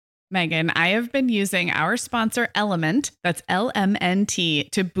Megan, I have been using our sponsor Element, that's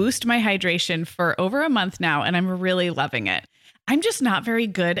LMNT, to boost my hydration for over a month now, and I'm really loving it. I'm just not very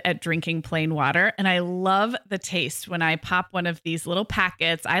good at drinking plain water, and I love the taste when I pop one of these little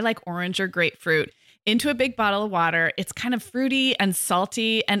packets. I like orange or grapefruit into a big bottle of water. It's kind of fruity and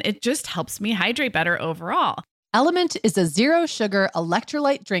salty, and it just helps me hydrate better overall. Element is a zero-sugar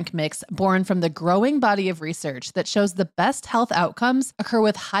electrolyte drink mix born from the growing body of research that shows the best health outcomes occur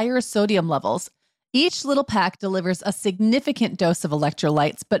with higher sodium levels. Each little pack delivers a significant dose of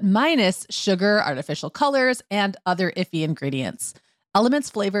electrolytes, but minus sugar, artificial colors, and other iffy ingredients. Element's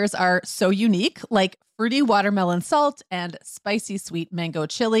flavors are so unique, like fruity watermelon salt and spicy sweet mango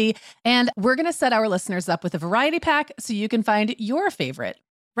chili. And we're going to set our listeners up with a variety pack so you can find your favorite.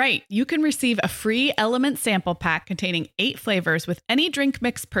 Right. You can receive a free Element sample pack containing 8 flavors with any drink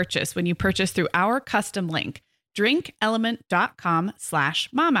mix purchase when you purchase through our custom link,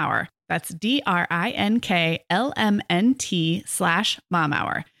 drinkelement.com/momhour. That's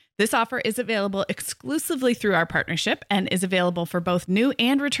DRINKLMNT/momhour. This is available exclusively through our partnership and is available for both new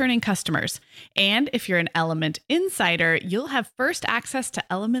and returning customers. And if you're an Element insider, you'll have first access to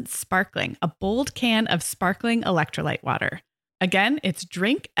Element Sparkling, a bold can of sparkling electrolyte water. Again, it's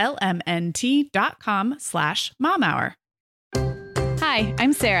drinklmnt.com/momhour. Hi,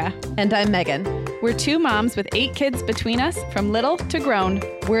 I'm Sarah. And I'm Megan. We're 2 moms with 8 kids between us, from little to grown.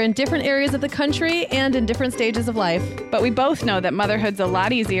 We're in different areas of the country and in different stages of life. But we both know that motherhood's a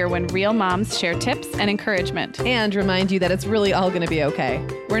lot easier when real moms share tips and encouragement. And remind you that it's really all going to be okay.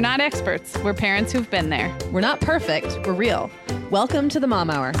 We're not experts. We're parents who've been there. We're not perfect. We're real. Welcome to the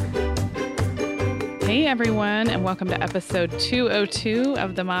Mom Hour. Hey everyone, and welcome to episode 202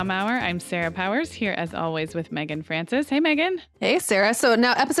 of the Mom Hour. I'm Sarah Powers, here as always with Megan Francis. Hey Megan. Hey Sarah. So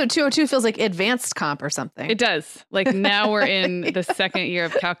now episode 202 feels like advanced comp or something. It does. Like now we're in the second year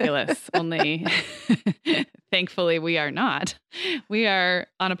of calculus, only thankfully we are not. We are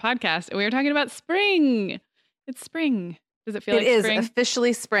on a podcast and we are talking about spring. It's spring. Does it feel like spring? It is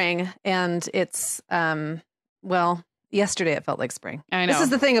officially spring, and it's, yesterday it felt like spring. I know. This is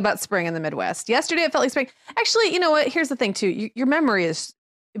the thing about spring in the Midwest. Yesterday it felt like spring. Actually, you know what? Here's the thing too. Your memory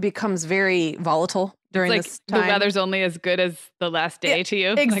becomes very volatile during this time. The weather's only as good as the last day to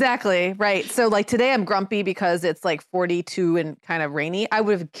you. Exactly. Right. So like today I'm grumpy because it's like 42 and kind of rainy. I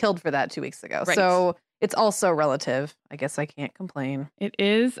would have killed for that 2 weeks ago. Right. So it's also relative. I guess I can't complain. It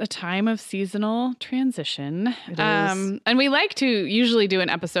is a time of seasonal transition. It is. And we like to usually do an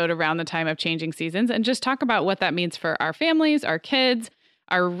episode around the time of changing seasons and just talk about what that means for our families, our kids,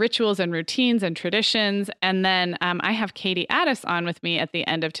 our rituals and routines and traditions. And then I have Katie Addis on with me at the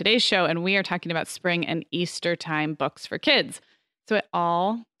end of today's show, and we are talking about spring and Easter time books for kids. So it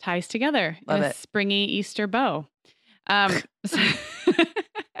all ties together in a springy Easter bow.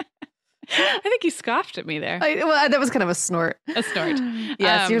 I think you scoffed at me there. That was kind of a snort. A snort.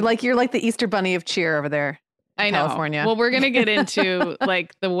 Yes, you're like the Easter bunny of cheer over there in California. Well, we're going to get into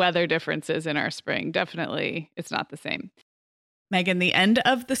like the weather differences in our spring. Definitely, it's not the same. Megan, the end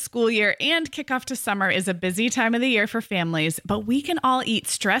of the school year and kickoff to summer is a busy time of the year for families, but we can all eat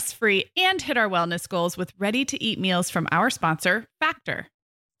stress-free and hit our wellness goals with ready-to-eat meals from our sponsor, Factor.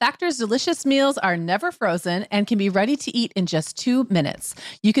 Factor's delicious meals are never frozen and can be ready to eat in just 2 minutes.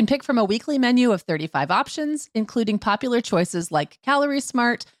 You can pick from a weekly menu of 35 options, including popular choices like Calorie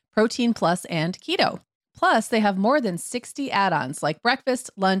Smart, Protein Plus, and Keto. Plus, they have more than 60 add-ons like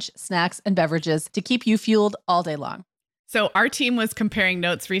breakfast, lunch, snacks, and beverages to keep you fueled all day long. So our team was comparing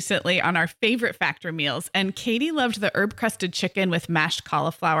notes recently on our favorite Factor meals, and Katie loved the herb-crusted chicken with mashed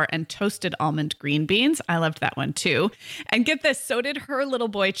cauliflower and toasted almond green beans. I loved that one too. And get this, so did her little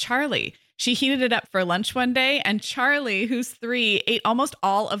boy, Charlie. She heated it up for lunch one day, and Charlie, who's 3, ate almost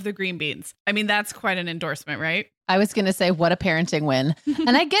all of the green beans. I mean, that's quite an endorsement, right? I was going to say, what a parenting win.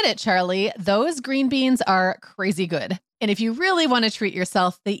 And I get it, Charlie. Those green beans are crazy good. And if you really want to treat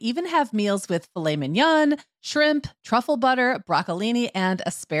yourself, they even have meals with filet mignon, shrimp, truffle butter, broccolini, and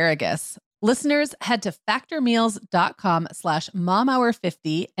asparagus. Listeners, head to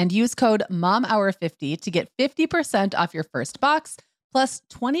factormeals.com/momhour50 and use code momhour50 to get 50% off your first box plus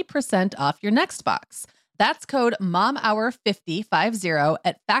 20% off your next box. That's code momhour50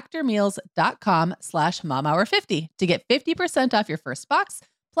 at factormeals.com/momhour50 to get 50% off your first box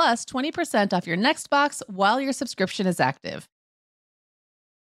plus 20% off your next box while your subscription is active.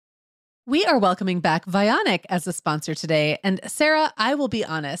 We are welcoming back Vionic as a sponsor today. And Sarah, I will be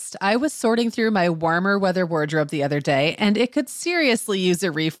honest, I was sorting through my warmer weather wardrobe the other day, and it could seriously use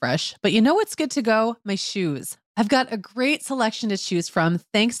a refresh. But you know what's good to go? My shoes. I've got a great selection to choose from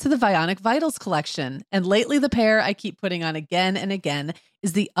thanks to the Vionic Vitals collection. And lately, the pair I keep putting on again and again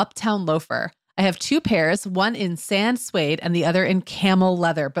is the Uptown Loafer. I have two pairs, one in sand suede and the other in camel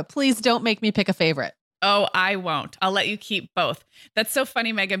leather, but please don't make me pick a favorite. Oh, I won't. I'll let you keep both. That's so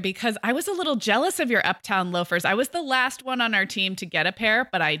funny, Megan, because I was a little jealous of your Uptown loafers. I was the last one on our team to get a pair,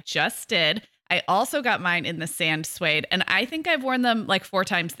 but I just did. I also got mine in the sand suede, and I think I've worn them like 4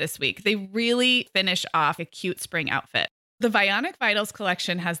 times this week. They really finish off a cute spring outfit. The Vionic Vitals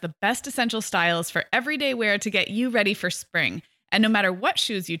collection has the best essential styles for everyday wear to get you ready for spring. And no matter what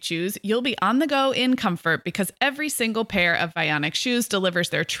shoes you choose, you'll be on the go in comfort because every single pair of Vionic shoes delivers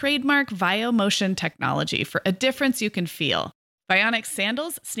their trademark VioMotion technology for a difference you can feel. Vionic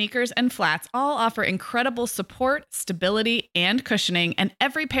sandals, sneakers, and flats all offer incredible support, stability, and cushioning, and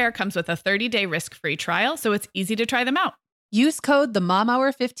every pair comes with a 30-day risk-free trial, so it's easy to try them out. Use code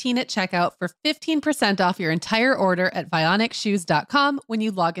TheMomHour15 at checkout for 15% off your entire order at VionicShoes.com when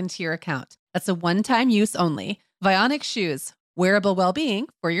you log into your account. That's a one-time use only. Vionic Shoes, wearable well-being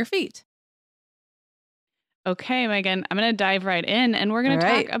for your feet. Okay, Megan, I'm going to dive right in and we're going to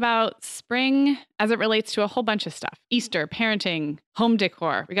talk about spring as it relates to a whole bunch of stuff. To parenting, home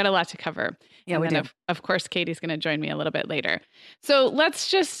decor. We got a lot to cover. Yeah, and we then do. Of course, Katie's going to join me a little bit later. So let's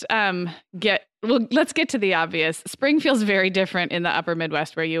just let's get to the obvious. Spring feels very different in the upper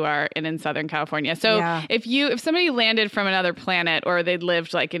Midwest where you are and in Southern California. So if somebody landed from another planet or they'd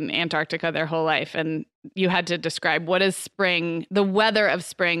lived like in Antarctica their whole life and you had to describe what is spring, the weather of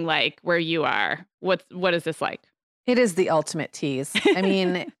spring like where you are, what is this like? It is the ultimate tease. I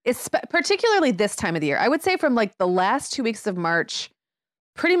mean, it's particularly this time of the year. I would say from like the last 2 weeks of March,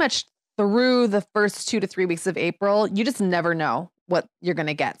 pretty much through the first 2 to 3 weeks of April, you just never know what you're going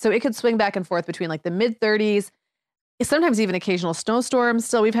to get. So it could swing back and forth between like the mid 30s, sometimes even occasional snowstorms.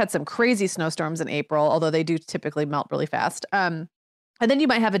 Still, we've had some crazy snowstorms in April, although they do typically melt really fast. And then you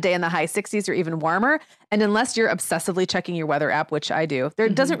might have a day in the high 60s or even warmer. And unless you're obsessively checking your weather app, which I do, there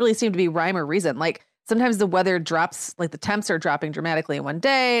doesn't really seem to be rhyme or reason. Like sometimes the weather drops, like the temps are dropping dramatically in one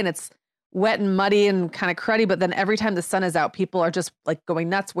day and it's wet and muddy and kind of cruddy. But then every time the sun is out, people are just like going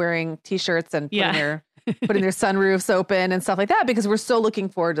nuts wearing T-shirts and putting their sunroofs open and stuff like that because we're so looking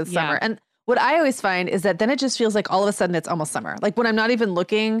forward to the summer. And what I always find is that then it just feels like all of a sudden it's almost summer. Like when I'm not even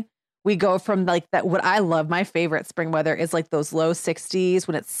looking, we go from like that. What I love, my favorite spring weather is like those low 60s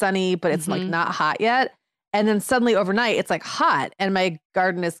when it's sunny, but it's like not hot yet. And then suddenly overnight it's like hot and my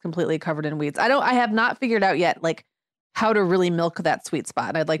garden is completely covered in weeds. I have not figured out yet, like how to really milk that sweet spot.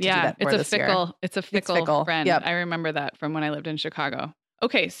 And I'd like to do that more this year. It's a fickle friend. Yep. I remember that from when I lived in Chicago.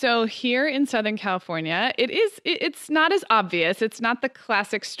 Okay, so here in Southern California, it's not as obvious. It's not the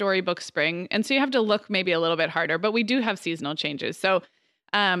classic storybook spring. And so you have to look maybe a little bit harder, but we do have seasonal changes. So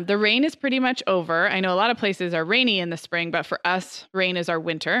the rain is pretty much over. I know a lot of places are rainy in the spring, but for us, rain is our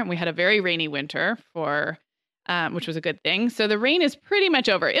winter. And we had a very rainy winter which was a good thing. So the rain is pretty much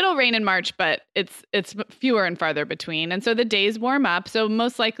over. It'll rain in March, but it's fewer and farther between. And so the days warm up. So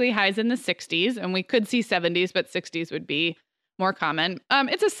most likely highs in the 60s, and we could see 70s, but 60s would be more common.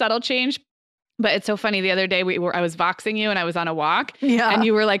 It's a subtle change, but it's so funny. The other day I was voxing you and I was on a walk and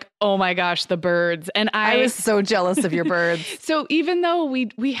you were like, oh my gosh, the birds. And I was so jealous of your birds. So even though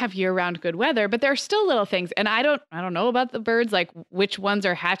we have year round good weather, but there are still little things. And I don't know about the birds, like which ones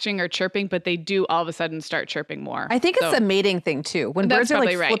are hatching or chirping, but they do all of a sudden start chirping more. I think it's a mating thing too. When birds are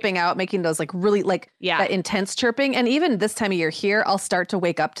like flipping out, making those like really like that intense chirping. And even this time of year here, I'll start to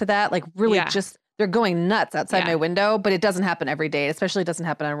wake up to that, like really just they're going nuts outside my window, but it doesn't happen every day. Especially it doesn't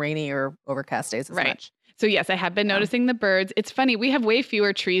happen on rainy or overcast days as much. So yes, I have been noticing the birds. It's funny. We have way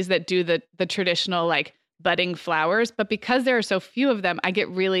fewer trees that do the traditional like budding flowers, but because there are so few of them, I get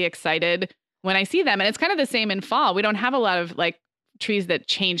really excited when I see them. And it's kind of the same in fall. We don't have a lot of like trees that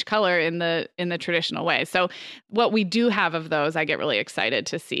change color in the traditional way. So what we do have of those, I get really excited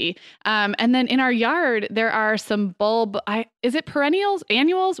to see. And then in our yard, there are some is it perennials,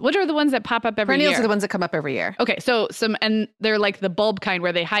 annuals? Which are the ones that pop up every year? Perennials are the ones that come up every year. Okay. So and they're like the bulb kind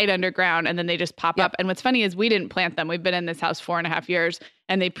where they hide underground and then they just pop up. And what's funny is we didn't plant them. We've been in this house 4.5 years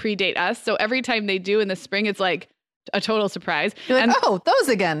and they predate us. So every time they do in the spring, it's like a total surprise. You're like, oh, those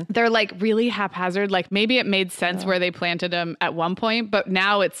again. They're like really haphazard. Like maybe it made sense where they planted them at one point, but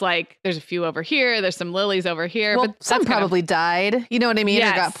now it's like there's a few over here. There's some lilies over here. Well, but some probably died. You know what I mean?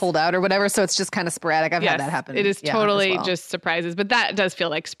 Or got pulled out or whatever. So it's just kind of sporadic. I've had that happen. It is totally just surprises, but that does feel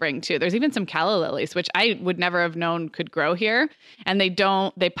like spring too. There's even some calla lilies, which I would never have known could grow here. And they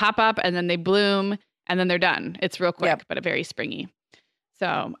pop up and then they bloom and then they're done. It's real quick, but very springy.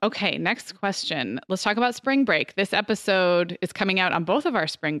 So, okay, next question. Let's talk about spring break. This episode is coming out on both of our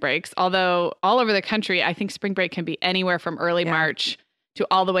spring breaks, although all over the country, I think spring break can be anywhere from early March to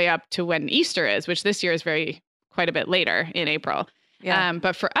all the way up to when Easter is, which this year is quite a bit later in April. Yeah.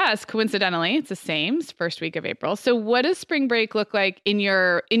 But for us, coincidentally, it's the same, it's first week of April. So what does spring break look like in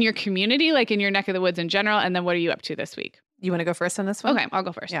your community, like in your neck of the woods in general? And then what are you up to this week? You want to go first on this one? Okay, I'll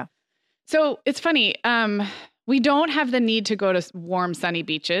go first. Yeah. So it's funny. We don't have the need to go to warm, sunny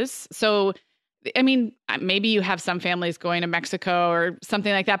beaches. So, I mean, maybe you have some families going to Mexico or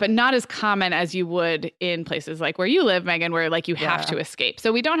something like that, but not as common as you would in places like where you live, Megan, where like you have to escape.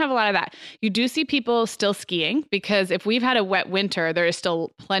 So we don't have a lot of that. You do see people still skiing because if we've had a wet winter, there is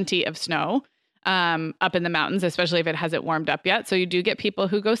still plenty of snow up in the mountains, especially if it hasn't warmed up yet. So you do get people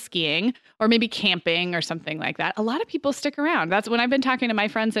who go skiing or maybe camping or something like that. A lot of people stick around. That's when I've been talking to my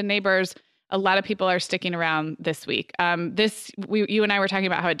friends and neighbors. A lot of people are sticking around this week. You and I were talking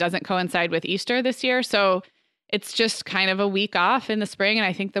about how it doesn't coincide with Easter this year. So it's just kind of a week off in the spring. And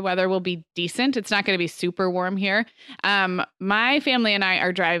I think the weather will be decent. It's not going to be super warm here. My family and I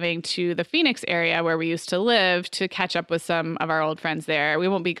are driving to the Phoenix area where we used to live to catch up with some of our old friends there. We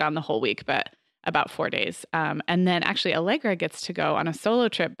won't be gone the whole week, but about 4 days. And then actually Allegra gets to go on a solo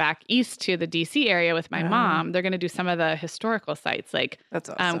trip back east to the DC area with my mom. They're going to do some of the historical sites like That's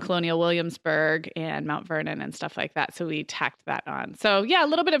awesome. Colonial Williamsburg and Mount Vernon and stuff like that. So we tacked that on. So yeah, a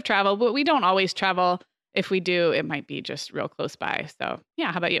little bit of travel, but we don't always travel. If we do, it might be just real close by. So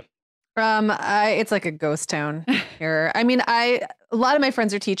yeah, how about you? It's like a ghost town here. I mean, a lot of my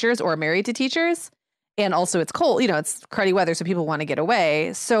friends are teachers or married to teachers. And also it's cold, it's cruddy weather. So people want to get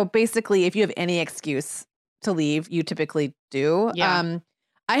away. So basically, if you have any excuse to leave, you typically do. Yeah.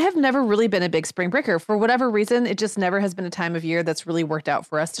 I have never really been a big spring breaker for whatever reason. It just never has been a time of year that's really worked out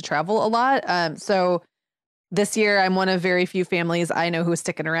for us to travel a lot. So this year I'm one of very few families I know who is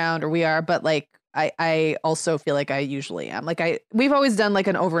sticking around, or we are, but like, I also feel like I usually am. Like we've always done like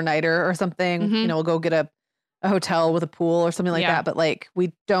an overnighter or something, Mm-hmm. we'll go get a hotel with a pool or something like that. But like,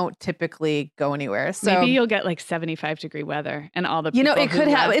 we don't typically go anywhere. So maybe you'll get like 75-degree weather and all the people it could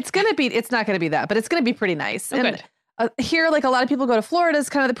have, it's not going to be that, but it's going to be pretty nice. Oh, good. Here, like a lot of people go to Florida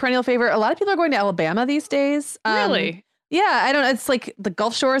is kind of the perennial favorite. A lot of people are going to Alabama these days. Really? Yeah. I don't know. It's like the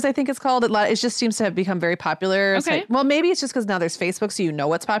Gulf Shores, I think it's called. It just seems to have become very popular. Okay. Like, well, maybe it's just because now there's Facebook, so you know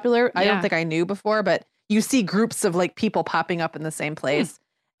what's popular. I don't think I knew before, but you see groups of like people popping up in the same place.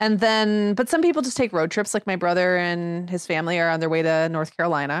 And then, but some people just take road trips. Like my brother and his family are on their way to North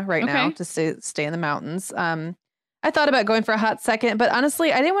Carolina right now to stay in the mountains. I thought about going for a hot second, but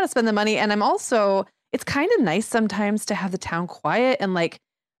honestly, I didn't want to spend the money. And it's kind of nice sometimes to have the town quiet and like,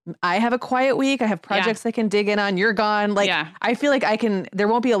 I have a quiet week. I have projects I can dig in on. You're gone. Like, I feel like there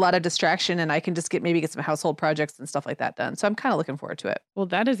won't be a lot of distraction and I can just get some household projects and stuff like that done. So I'm kind of looking forward to it. Well,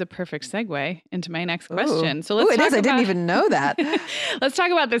 that is a perfect segue into my next question. So I didn't even know that. Let's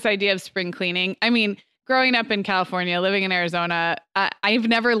talk about this idea of spring cleaning. I mean, growing up in California, living in Arizona, I've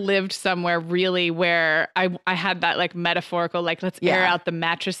never lived somewhere really where I had that like metaphorical, like let's air out the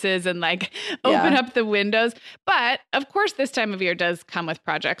mattresses and like open up the windows. But of course, this time of year does come with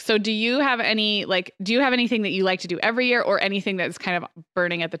projects. So do you have anything that you like to do every year or anything that's kind of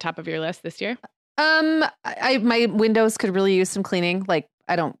burning at the top of your list this year? My windows could really use some cleaning. Like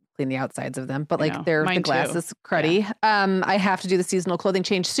I don't clean the outsides of them, but like the glass is cruddy. Yeah. I have to do the seasonal clothing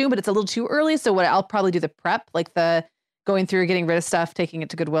change soon, but it's a little too early. So I'll probably do the prep, like the going through, getting rid of stuff, taking it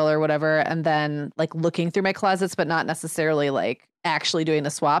to Goodwill or whatever. And then like looking through my closets, but not necessarily like actually doing the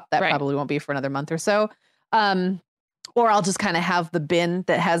swap. That probably won't be for another month or so. Or I'll just kind of have the bin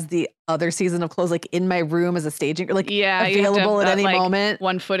that has the other season of clothes like in my room as a staging, like available at any moment.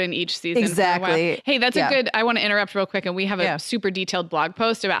 1 foot in each season. Exactly. Hey, that's I want to interrupt real quick. And we have a super detailed blog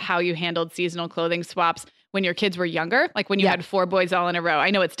post about how you handled seasonal clothing swaps when your kids were younger, like when you had 4 boys all in a row.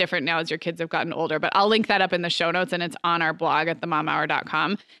 I know it's different now as your kids have gotten older, but I'll link that up in the show notes and it's on our blog at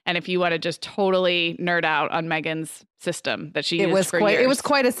themomhour.com. And if you want to just totally nerd out on Megan's system that she used for years. It was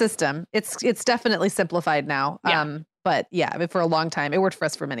quite a system. It's definitely simplified now. But for a long time, it worked for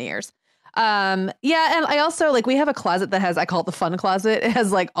us for many years. And I also we have a closet that I call it the fun closet. It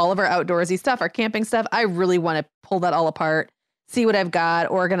has like all of our outdoorsy stuff, our camping stuff. I really want to pull that all apart, see what I've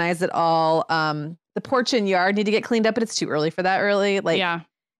got, organize it all. The porch and yard need to get cleaned up, but it's too early for that early.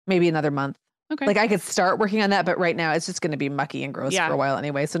 Maybe another month. Okay. Like I could start working on that, but right now it's just going to be mucky and gross for a while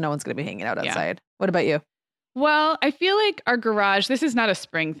anyway. So no one's going to be hanging out outside. What about you? Well, I feel like our garage, this is not a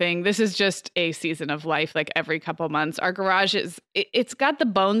spring thing. This is just a season of life, like every couple months. Our garage it's got the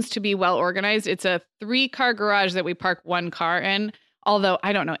bones to be well organized. It's a 3-car garage that we park 1 car in. Although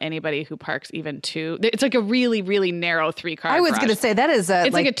I don't know anybody who parks even 2. It's like a really, really narrow 3-car. I was going to say that is a,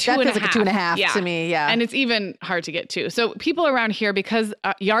 it's like a 2.5 to me. Yeah. And it's even hard to get to. So people around here, because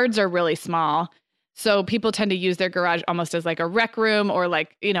yards are really small, so people tend to use their garage almost as like a rec room or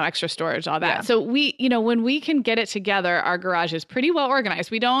like, extra storage, all that. Yeah. So we, when we can get it together, our garage is pretty well organized.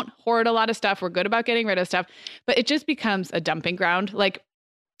 We don't hoard a lot of stuff. We're good about getting rid of stuff, but it just becomes a dumping ground. Like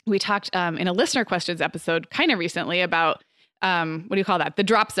we talked in a listener questions episode kind of recently about what do you call that? The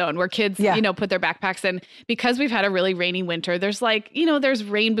drop zone where kids, put their backpacks in. Because we've had a really rainy winter, there's like, there's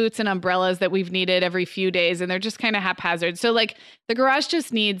rain boots and umbrellas that we've needed every few days, and they're just kind of haphazard. So like the garage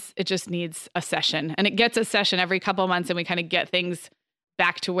just needs a session, and it gets a session every couple of months, and we kind of get things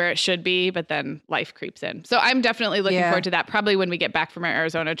back to where it should be, but then life creeps in. So I'm definitely looking forward to that. Probably when we get back from our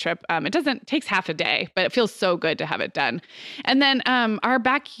Arizona trip. It takes half a day, but it feels so good to have it done. And then our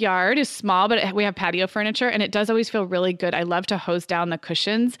backyard is small, but we have patio furniture, and it does always feel really good. I love to hose down the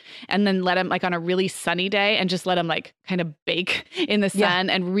cushions and then let them, like on a really sunny day, and just let them like kind of bake in the sun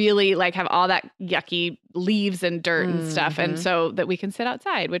and really like have all that yucky leaves and dirt and stuff. And so that we can sit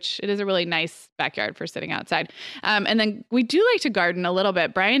outside, which it is a really nice backyard for sitting outside. And then we do like to garden a little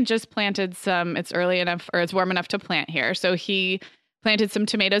bit. Brian just planted some, it's early enough, or it's warm enough to plant here. So he planted some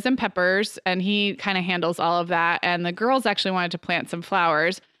tomatoes and peppers, and he kind of handles all of that. And the girls actually wanted to plant some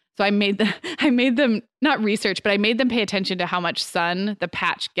flowers. So I made them not research, but I made them pay attention to how much sun the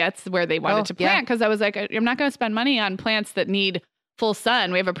patch gets where they wanted to plant. Cause I was like, I'm not going to spend money on plants that need full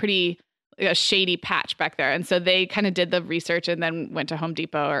sun. We have a shady patch back there. And so they kind of did the research and then went to Home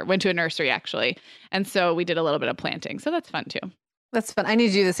Depot, or went to a nursery actually. And so we did a little bit of planting. So that's fun too. That's fun. I need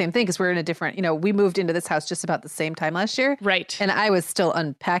to do the same thing because we're in a different, we moved into this house just about the same time last year. Right. And I was still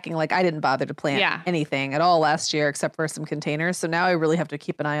unpacking. Like I didn't bother to plant anything at all last year except for some containers. So now I really have to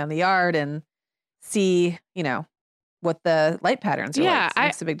keep an eye on the yard and see, what the light patterns are like. It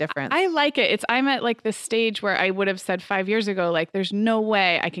makes a big difference. I like it. I'm at like the stage where I would have said 5 years ago, like there's no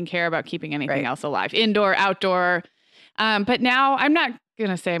way I can care about keeping anything else alive, indoor, outdoor. But now I'm not going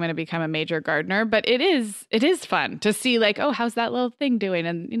to say I'm going to become a major gardener, but it is fun to see like, oh, how's that little thing doing?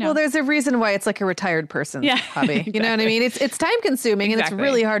 And, well, there's a reason why it's like a retired person's hobby. Exactly. You know what I mean? It's time consuming and it's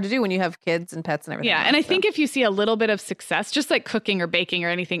really hard to do when you have kids and pets and everything. Yeah. else, And I think if you see a little bit of success, just like cooking or baking or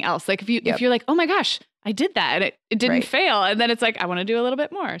anything else, like if you're like, oh my gosh, I did that and it didn't fail. And then it's like, I want to do a little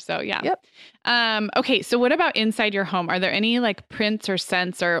bit more. So yeah. Yep. Okay. So what about inside your home? Are there any like prints or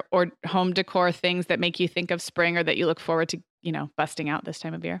scents or home decor things that make you think of spring or that you look forward to, busting out this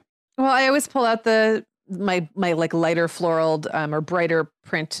time of year? Well, I always pull out my like lighter floral or brighter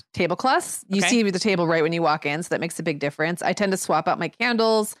print tablecloths. You see the table right when you walk in. So that makes a big difference. I tend to swap out my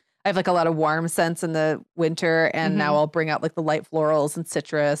candles. I have like a lot of warm scents in the winter. And now I'll bring out like the light florals and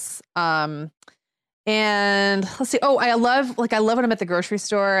citrus. And let's see. Oh, I love when I'm at the grocery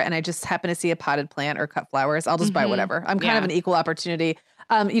store and I just happen to see a potted plant or cut flowers. I'll just buy whatever. I'm kind of an equal opportunity.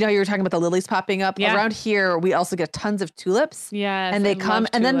 You were talking about the lilies popping up around here. We also get tons of tulips. Yes. And they come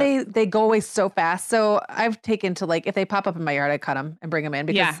and then they go away so fast. So I've taken to like, if they pop up in my yard, I cut them and bring them in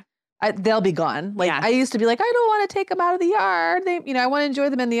because they'll be gone. Like I used to be like, I don't want to take them out of the yard. I want to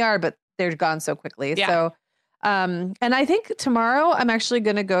enjoy them in the yard, but they're gone so quickly. Yeah. So and I think tomorrow I'm actually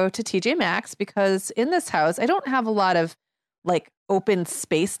going to go to TJ Maxx because in this house, I don't have a lot of like open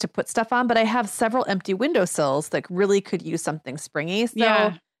space to put stuff on, but I have several empty windowsills that really could use something springy.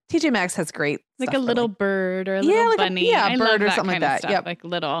 So TJ Maxx has great like stuff a little bird or a little bunny. A bird or something like that. Yep. Like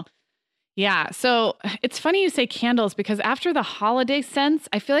little. Yeah. So it's funny you say candles because after the holiday scents,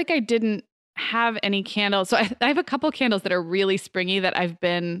 I feel like I didn't have any candles. So I have a couple candles that are really springy that I've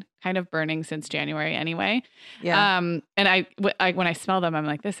been kind of burning since January anyway. Yeah. And I when I smell them, I'm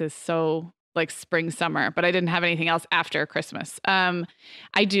like, this is so like spring, summer, but I didn't have anything else after Christmas. I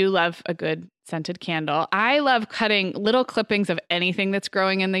do love a good scented candle. I love cutting little clippings of anything that's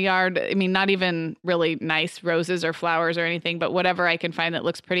growing in the yard. I mean, not even really nice roses or flowers or anything, but whatever I can find that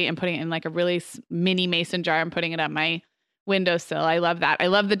looks pretty and putting it in like a really mini mason jar and putting it on my windowsill. I love that. I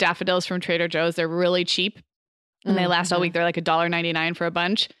love the daffodils from Trader Joe's. They're really cheap and they last all week. They're like $1.99 for a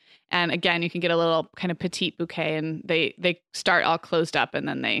bunch. And again, you can get a little kind of petite bouquet and they start all closed up and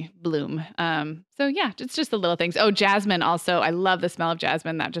then they bloom. So yeah, it's just the little things. Oh, jasmine also. I love the smell of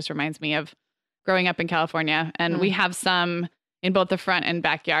jasmine. That just reminds me of growing up in California. And we have some in both the front and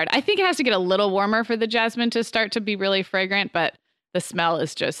backyard. I think it has to get a little warmer for the jasmine to start to be really fragrant, but the smell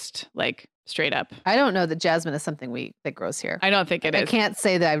is just like straight up. I don't know that jasmine is something that grows here. I don't think it is. I can't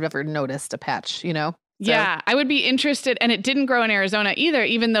say that I've ever noticed a patch, So. Yeah, I would be interested. And it didn't grow in Arizona either,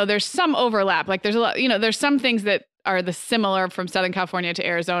 even though there's some overlap. Like there's a lot, there's some things that are the similar from Southern California to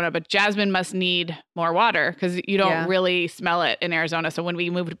Arizona, but jasmine must need more water because you don't really smell it in Arizona. So when we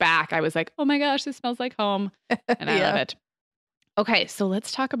moved back, I was like, oh my gosh, this smells like home. And I love it. Okay, so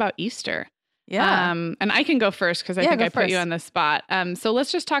let's talk about Easter. Yeah. And I can go first because I think I put you on the spot. So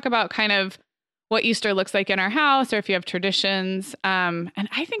let's just talk about kind of what Easter looks like in our house or if you have traditions. And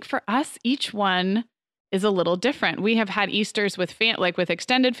I think for us, each one is a little different. We have had Easters with with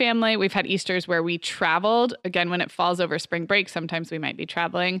extended family. We've had Easters where we traveled. Again, when it falls over spring break, sometimes we might be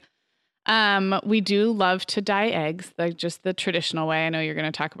traveling. We do love to dye eggs, just the traditional way. I know you're going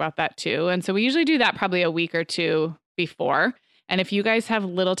to talk about that too. And so we usually do that probably a week or two before. And if you guys have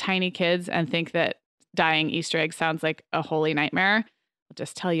little tiny kids and think that dyeing Easter eggs sounds like a holy nightmare, I'll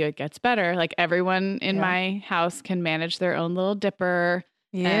just tell you it gets better. Like everyone in my house can manage their own little dipper.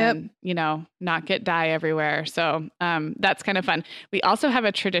 And, not get dye everywhere. So that's kind of fun. We also have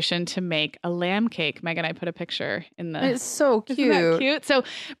a tradition to make a lamb cake. Megan, I put a picture in the... It's so cute. Isn't that cute? So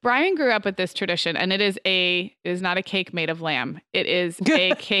Brian grew up with this tradition, and it is not a cake made of lamb. It is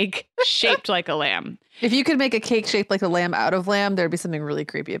a cake shaped like a lamb. If you could make a cake shaped like a lamb out of lamb, there'd be something really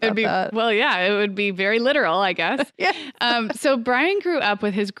creepy about that. Well, yeah, it would be very literal, I guess. So Brian grew up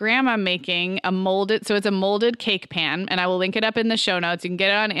with his grandma making it's a molded cake pan, and I will link it up in the show notes. You can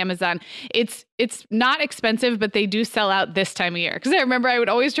get it on Amazon. It's not expensive, but they do sell out this time of year. Because I remember I would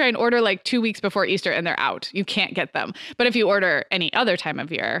always try and order like 2 weeks before Easter, and they're out. You can't get them. But if you order any other time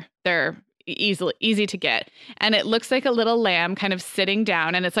of year, they're easy to get. And it looks like a little lamb kind of sitting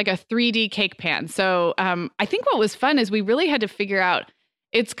down, and it's like a 3D cake pan. So I think what was fun is we really had to figure out,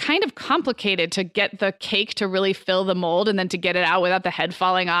 it's kind of complicated to get the cake to really fill the mold and then to get it out without the head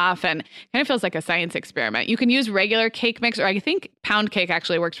falling off, and kind of feels like a science experiment. You can use regular cake mix, or I think pound cake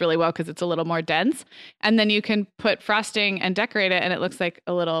actually works really well because it's a little more dense. And then you can put frosting and decorate it, and it looks like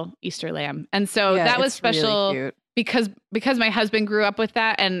a little Easter lamb. And so that was special. Really because my husband grew up with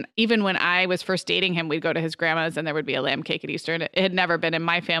that. And even when I was first dating him, we'd go to his grandma's and there would be a lamb cake at Easter, and it had never been in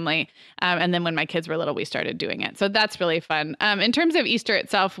my family. And then when my kids were little, we started doing it. So that's really fun. In terms of Easter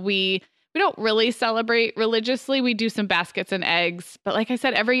itself, we don't really celebrate religiously. We do some baskets and eggs. But like I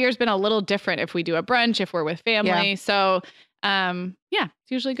said, every year's been a little different if we do a brunch, if we're with family. Yeah. So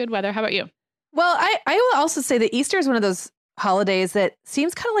it's usually good weather. How about you? Well, I will also say that Easter is one of those holidays that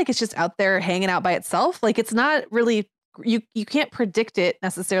seems kind of like it's just out there hanging out by itself. Like it's not really, you can't predict it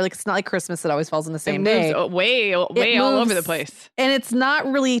necessarily. It's not like Christmas that always falls on the same day. Way all over the place. And it's not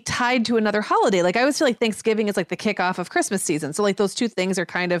really tied to another holiday. Like I always feel like Thanksgiving is like the kickoff of Christmas season. So like those two things are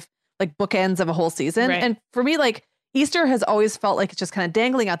kind of like bookends of a whole season. Right. And for me, like Easter has always felt like it's just kind of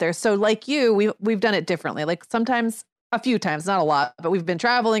dangling out there. So like we've done it differently. Like sometimes, a few times, not a lot, but we've been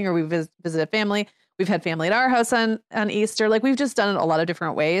traveling or we've visited family. We've had family at our house on Easter. Like we've just done it a lot of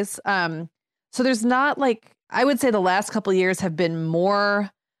different ways. So there's not like, I would say the last couple of years have been more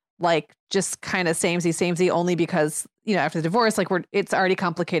like just kind of samey only because, after the divorce, like it's already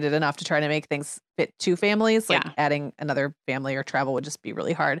complicated enough to try to make things fit two families. Like adding another family or travel would just be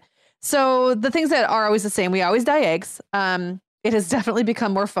really hard. So the things that are always the same, we always dye eggs. It has definitely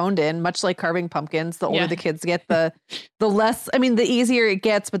become more phoned in, much like carving pumpkins. The older the kids get, the less, the easier it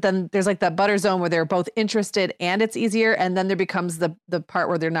gets. But then there's like that butter zone where they're both interested and it's easier. And then there becomes the part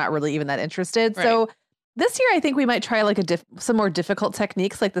where they're not really even that interested. Right. So this year, I think we might try like some more difficult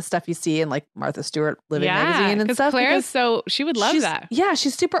techniques, like the stuff you see in like Martha Stewart Living magazine and stuff. Claire's she would love that. Yeah,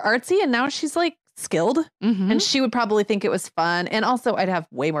 she's super artsy, and now she's like skilled, and she would probably think it was fun. And also, I'd have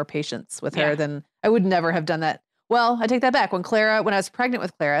way more patience with her than I would never have done that. Well, I take that back. When I was pregnant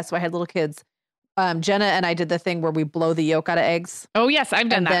with Clara, so I had little kids, Jenna and I did the thing where we blow the yolk out of eggs. Oh, yes, I've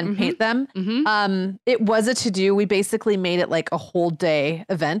done that. And then paint them. It was a to-do. We basically made it like a whole day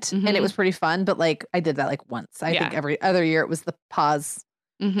event, and it was pretty fun. But like I did that like once. I think every other year it was the pause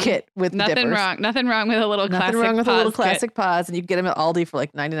kit with nothing dippers. Nothing wrong with a little classic pause, and you get them at Aldi for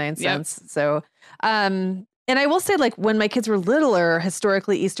like 99 cents. Yep. So, and I will say, like, when my kids were littler,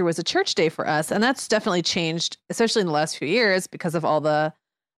 historically, Easter was a church day for us. And that's definitely changed, especially in the last few years, because of all the,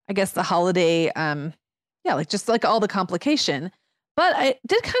 I guess, the holiday, just like all the complication. But it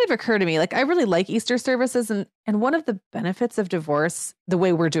did kind of occur to me, like, I really like Easter services. And one of the benefits of divorce, the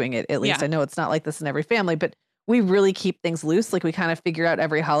way we're doing it, at least, I know it's not like this in every family, but we really keep things loose. Like, we kind of figure out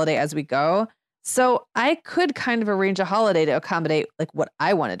every holiday as we go. So I could kind of arrange a holiday to accommodate, like, what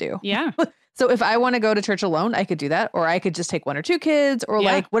I want to do. Yeah. So if I want to go to church alone, I could do that, or I could just take one or two kids, or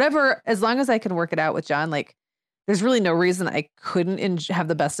like whatever, as long as I can work it out with John. Like there's really no reason I couldn't have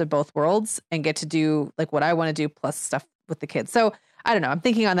the best of both worlds and get to do like what I want to do plus stuff with the kids. So I don't know. I'm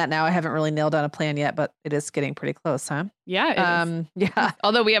thinking on that now. I haven't really nailed down a plan yet, but it is getting pretty close, huh? Yeah. It is. Yeah.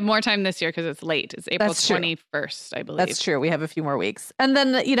 Although we have more time this year because it's late. It's April That's true. 21st, I believe. That's true. We have a few more weeks. And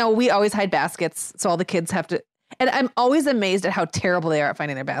then, we always hide baskets. So all the kids have to, and I'm always amazed at how terrible they are at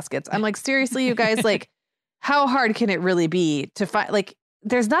finding their baskets. I'm like, seriously, you guys, like, how hard can it really be to find, like,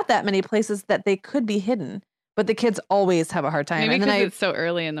 there's not that many places that they could be hidden, but the kids always have a hard time. Maybe and because then it's so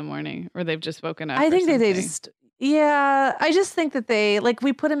early in the morning or they've just woken up. I think or they something. just, I just think that they, like,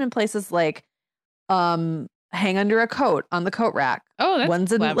 we put them in places like, hang under a coat on the coat rack. Oh, that's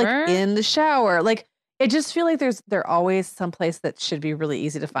one's in, clever. like, in the shower. Like, I just feel like they're always someplace that should be really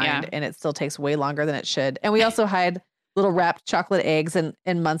easy to find, and it still takes way longer than it should. And we also hide little wrapped chocolate eggs, and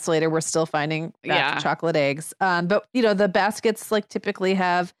months later we're still finding wrapped chocolate eggs. But the baskets like typically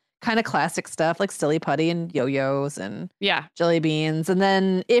have kind of classic stuff like Silly Putty and yo-yos and jelly beans. And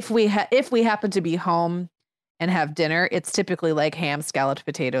then if we happen to be home and have dinner, it's typically like ham, scalloped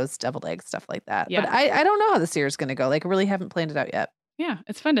potatoes, deviled eggs, stuff like that. Yeah. But I don't know how this year is going to go. Like, I really haven't planned it out yet. Yeah,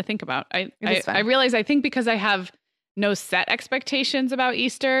 it's fun to think about. I fun. I realize, I think because I have no set expectations about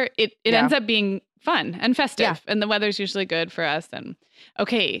Easter, it ends up being fun and festive, and the weather's usually good for us. And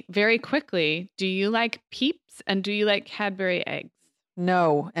okay, very quickly, do you like Peeps and do you like Cadbury eggs?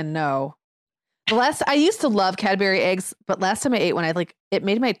 No and no. I used to love Cadbury eggs, but last time I ate one, it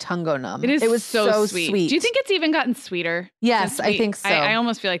made my tongue go numb. It was so sweet. sweet. Do you think it's even gotten sweeter? Yes, I think so. I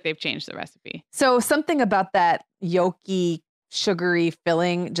almost feel like they've changed the recipe. So something about that yolky, sugary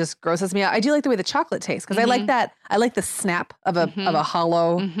filling just grosses me out. I do like the way the chocolate tastes because I like that. I like the snap of a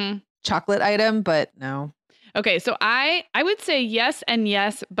hollow chocolate item, but no. Okay, so I would say yes and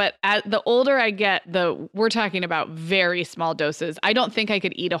yes, but the older I get, we're talking about very small doses. I don't think I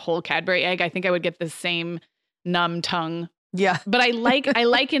could eat a whole Cadbury egg. I think I would get the same numb tongue. Yeah. But I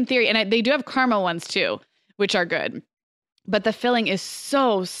like in theory, and they do have caramel ones too, which are good. But the filling is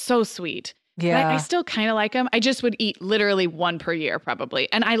so sweet. Yeah. I still kind of like them. I just would eat literally one per year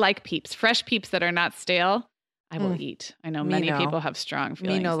probably. And I like Peeps, fresh Peeps that are not stale. I will eat. I know many people have strong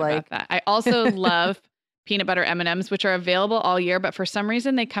feelings about that. I also love peanut butter M&Ms, which are available all year, but for some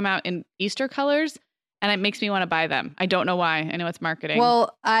reason they come out in Easter colors and it makes me want to buy them. I don't know why. I know it's marketing.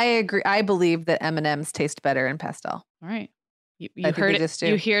 Well, I agree. I believe that M&Ms taste better in pastel. All right. You heard it.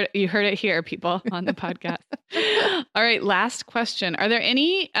 You heard it here, people, on the podcast. All right. Last question. Are there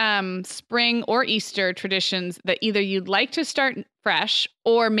any spring or Easter traditions that either you'd like to start fresh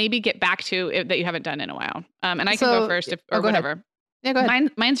or maybe get back to that you haven't done in a while? And I can go first or whatever. Ahead. Yeah, go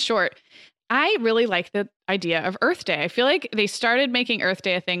ahead. Mine's short. I really like the idea of Earth Day. I feel like they started making Earth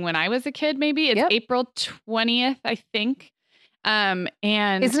Day a thing when I was a kid, maybe. It's April 20th, I think. And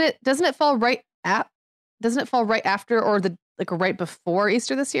doesn't it fall right after or right before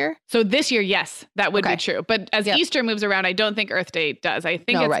Easter this year? So this year, yes, that would be true. But as Easter moves around, I don't think Earth Day does. I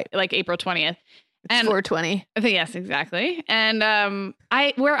think it's like April 20th. It's 420. I think, yes, exactly. And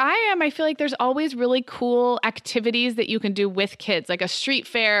where I am, I feel like there's always really cool activities that you can do with kids, like a street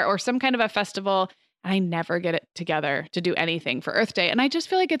fair or some kind of a festival. And I never get it together to do anything for Earth Day. And I just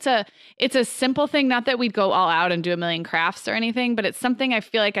feel like it's a simple thing. Not that we'd go all out and do a million crafts or anything, but it's something I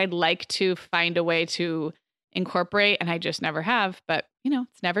feel like I'd like to find a way to incorporate, and I just never have. But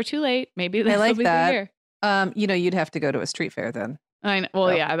it's never too late. Maybe this will be the year. You'd have to go to a street fair then. I know.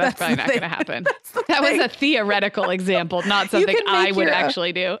 Well, yeah, that's probably not going to happen. That was a theoretical example, not something I would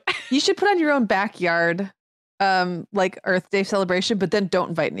actually do. You should put on your own backyard, like Earth Day celebration, but then don't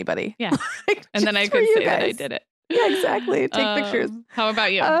invite anybody. Yeah, and then I could say that I did it. Yeah, exactly. Take pictures. How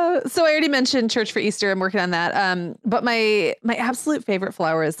about you? So I already mentioned Church for Easter. I'm working on that. But my absolute favorite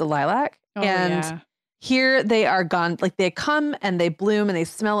flower is the lilac, here they are gone. Like, they come and they bloom and they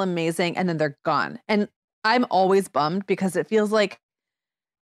smell amazing, and then they're gone. And I'm always bummed because it feels like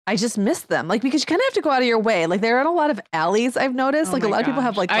I just miss them. Like, because you kind of have to go out of your way. Like, they're in a lot of alleys, I've noticed. Like, a lot of people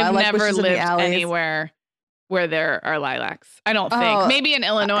have like lilac bushes in the alleys. I've never lived anywhere where there are lilacs. I don't think. Maybe in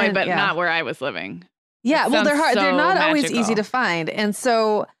Illinois, but not where I was living. Yeah, well, they're hard. They're not always easy to find. And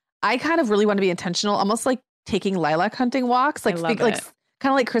so I kind of really want to be intentional, almost like taking lilac hunting walks. Like,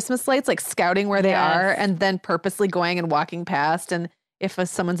 kind of like Christmas lights, like scouting where they are and then purposely going and walking past. And if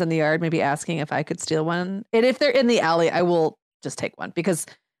someone's in the yard, maybe asking if I could steal one. And if they're in the alley, I will just take one because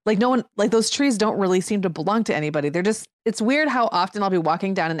like no one, like those trees don't really seem to belong to anybody. They're just, it's weird how often I'll be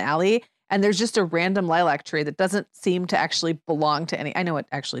walking down an alley and there's just a random lilac tree that doesn't seem to actually belong to any. I know it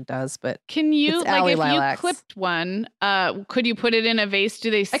actually does, but can you, like, if lilacs. You clipped one, could you put it in a vase?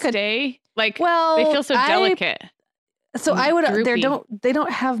 Do they stay? Like, well, they feel so delicate. So I would, they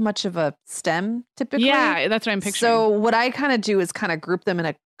don't have much of a stem typically. Yeah, that's what I'm picturing. So what I kind of do is kind of group them in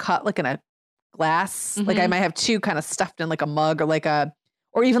a cut, like in a glass. Like I might have 2 kind of stuffed in like a mug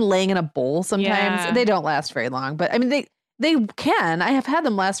or even laying in a bowl sometimes. Yeah. They don't last very long, but I mean, they can. I have had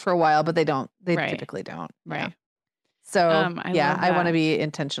them last for a while, but they typically don't. Right. Yeah. So I want to be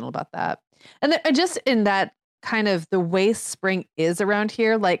intentional about that. And just in that kind of the way spring is around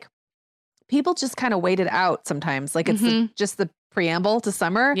here, like people just kind of wait it out sometimes. Like it's just the preamble to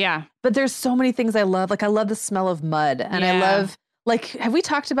summer. Yeah. But there's so many things I love. Like I love the smell of mud, and I love, like, have we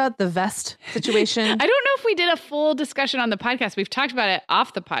talked about the vest situation? I don't know if we did a full discussion on the podcast. We've talked about it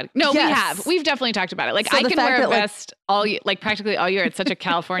off the pod. No, Yes. we have. We've definitely talked about it. Like So I the can fact wear a that, like- vest all year, like practically all year. It's such a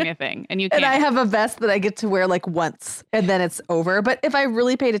California thing, and you can't. And I have a vest that I get to wear like once, and then it's over. But if I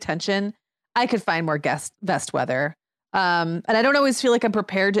really paid attention, I could find more vest weather. And I don't always feel like I'm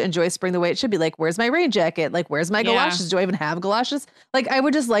prepared to enjoy spring the way it should be. Like, where's my rain jacket? Like, where's my galoshes? Do I even have galoshes? Like, I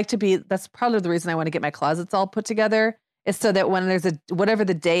would just like to be, that's probably the reason I want to get my closets all put together, is so that when there's whatever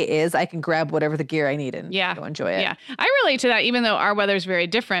the day is, I can grab whatever the gear I need and go enjoy it. Yeah. I relate to that, even though our weather is very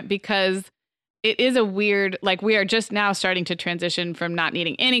different, because it is a weird, like we are just now starting to transition from not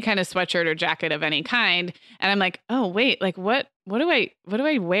needing any kind of sweatshirt or jacket of any kind. And I'm like, oh wait, like what do I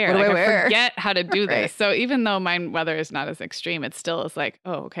wear? I forget how to do this. So even though my weather is not as extreme, it still is like,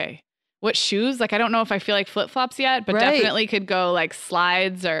 oh, okay. What shoes? Like, I don't know if I feel like flip-flops yet, but definitely could go like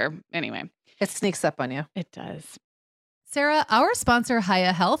slides or anyway. It sneaks up on you. It does. Sarah, our sponsor,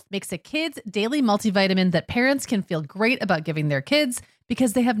 Hiya Health, makes a kid's daily multivitamin that parents can feel great about giving their kids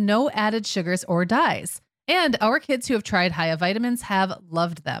because they have no added sugars or dyes. And our kids who have tried Hiya vitamins have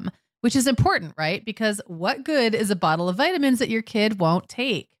loved them, which is important, right? Because what good is a bottle of vitamins that your kid won't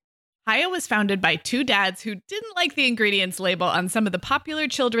take? Hiya was founded by 2 dads who didn't like the ingredients label on some of the popular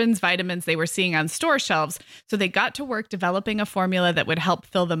children's vitamins they were seeing on store shelves, so they got to work developing a formula that would help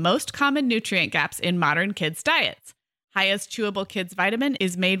fill the most common nutrient gaps in modern kids' diets. Hiya's Chewable Kids Vitamin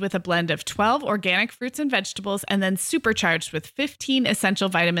is made with a blend of 12 organic fruits and vegetables and then supercharged with 15 essential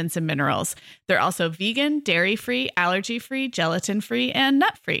vitamins and minerals. They're also vegan, dairy-free, allergy-free, gelatin-free, and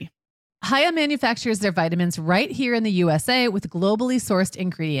nut-free. Hiya manufactures their vitamins right here in the USA with globally sourced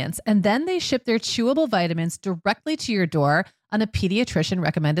ingredients, and then they ship their chewable vitamins directly to your door on a pediatrician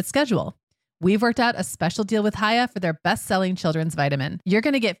recommended schedule. We've worked out a special deal with Hiya for their best-selling children's vitamin. You're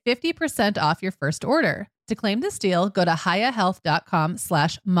going to get 50% off your first order. To claim this deal, go to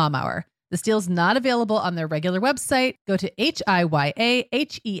hiyahealth.com/momhour. This deal is not available on their regular website. Go to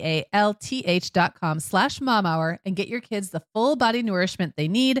hiyahealth.com/momhour and get your kids the full body nourishment they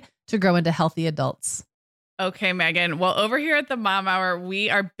need to grow into healthy adults. Okay, Megan. Well, over here at the Mom Hour, we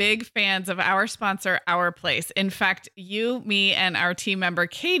are big fans of our sponsor, Our Place. In fact, you, me, and our team member,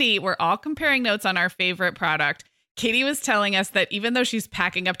 Katie, were all comparing notes on our favorite product. Katie was telling us that even though she's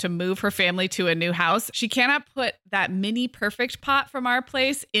packing up to move her family to a new house, she cannot put that mini perfect pot from Our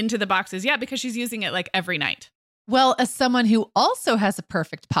Place into the boxes yet because she's using it like every night. Well, as someone who also has a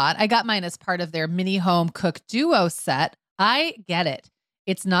perfect pot, I got mine as part of their mini home cook duo set. I get it.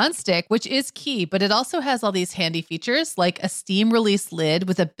 It's nonstick, which is key, but it also has all these handy features like a steam release lid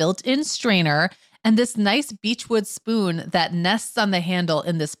with a built-in strainer and this nice beechwood spoon that nests on the handle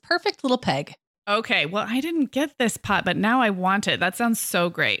in this perfect little peg. Okay, well, I didn't get this pot, but now I want it. That sounds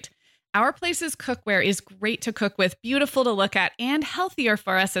so great. Our Place's cookware is great to cook with, beautiful to look at, and healthier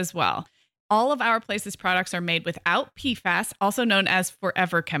for us as well. All of Our Place's products are made without PFAS, also known as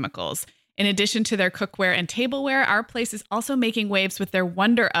forever chemicals. In addition to their cookware and tableware, Our Place is also making waves with their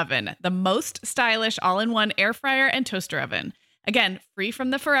Wonder Oven, the most stylish all-in-one air fryer and toaster oven. Again, free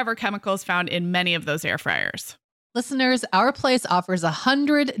from the forever chemicals found in many of those air fryers. Listeners, Our Place offers a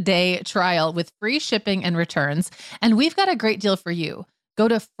 100-day trial with free shipping and returns, and we've got a great deal for you. Go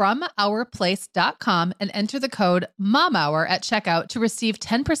to FromOurPlace.com and enter the code MOMHOUR at checkout to receive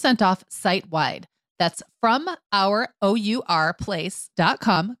 10% off site-wide. That's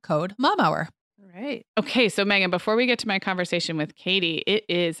FromOurPlace.com, code MOMHOUR. Right. Okay, so Megan, before we get to my conversation with Katie, it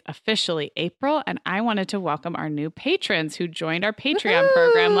is officially April, and I wanted to welcome our new patrons who joined our Patreon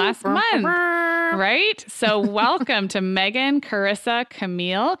program last month. Right? So welcome to Megan, Carissa,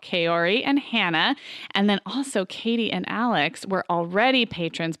 Camille, Kaori, and Hannah. And then also Katie and Alex were already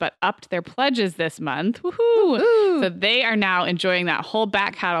patrons, but upped their pledges this month. Woohoo! So they are now enjoying that whole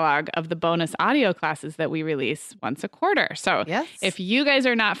back catalog of the bonus audio classes that we release once a quarter. So if you guys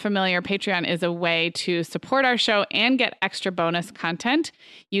are not familiar, Patreon is a way to support our show and get extra bonus content.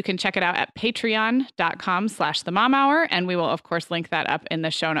 You can check it out at patreon.com/themomhour. And we will, of course, link that up in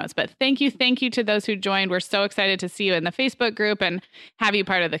the show notes. But thank you to those who joined. We're so excited to see you in the Facebook group and have you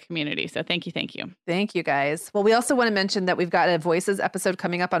part of the community. So thank you. Thank you. Thank you, guys. Well, we also want to mention that we've got a Voices episode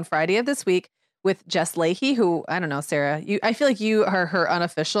coming up on Friday of this week with Jess Leahy, who, I don't know, Sarah, I feel like you are her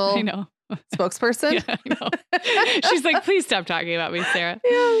unofficial spokesperson. Yeah, I know. She's like, please stop talking about me, Sarah.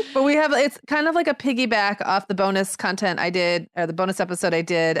 Yeah. But it's kind of like a piggyback off the bonus content I did, or the bonus episode I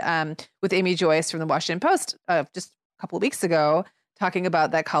did with Amy Joyce from the Washington Post just a couple of weeks ago, talking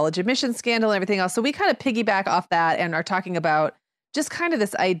about that college admission scandal and everything else. So we kind of piggyback off that and are talking about just kind of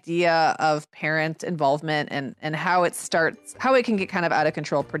this idea of parent involvement and how it can get kind of out of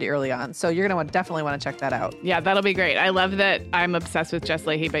control pretty early on. So you're going to definitely want to check that out. Yeah, that'll be great. I love that I'm obsessed with Jess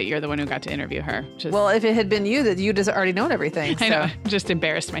Leahy, but you're the one who got to interview her. Well, if it had been you, that you'd just already known everything. So. I know. Just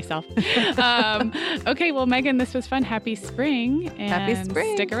embarrassed myself. Okay, well, Megan, this was fun. Happy spring. And happy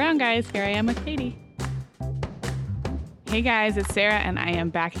spring. Stick around, guys. Here I am with Katie. Hey, guys. It's Sarah, and I am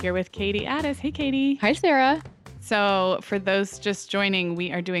back here with Katie Addis. Hey, Katie. Hi, Sarah. So for those just joining,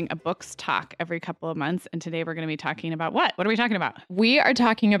 we are doing a books talk every couple of months. And today we're going to be talking about what? What are we talking about? We are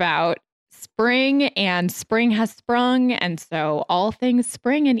talking about spring, and spring has sprung. And so all things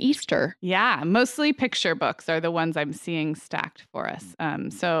spring and Easter. Yeah, mostly picture books are the ones I'm seeing stacked for us.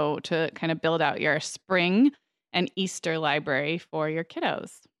 So to kind of build out your spring and Easter library for your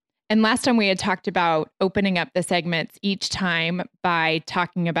kiddos. And last time we had talked about opening up the segments each time by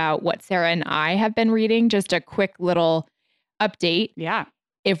talking about what Sarah and I have been reading, just a quick little update. Yeah.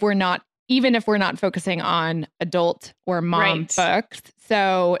 Even if we're not focusing on adult or mom books.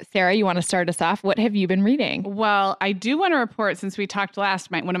 So Sarah, you want to start us off? What have you been reading? Well, I do want to report, since we talked last,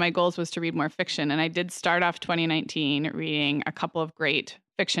 one of my goals was to read more fiction. And I did start off 2019 reading a couple of great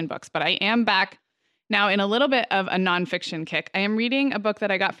fiction books, but I am back now in a little bit of a nonfiction kick. I am reading a book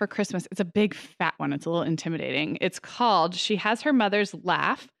that I got for Christmas. It's a big fat one. It's a little intimidating. It's called She Has Her Mother's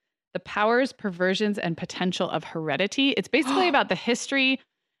Laugh: The Powers, Perversions, and Potential of Heredity. It's basically about the history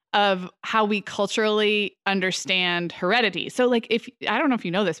of how we culturally understand heredity. So I don't know if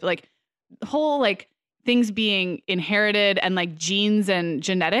you know this, but the whole things being inherited and genes and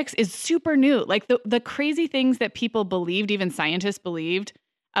genetics is super new. The crazy things that people believed, even scientists believed,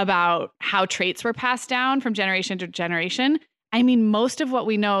 about how traits were passed down from generation to generation. I mean, most of what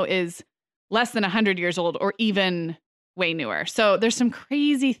we know is less than 100 years old or even way newer. So there's some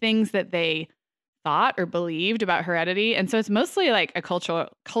crazy things that they thought or believed about heredity. And so it's mostly a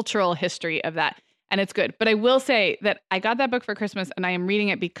cultural history of that. And it's good. But I will say that I got that book for Christmas and I am reading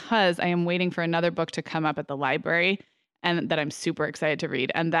it because I am waiting for another book to come up at the library and that I'm super excited to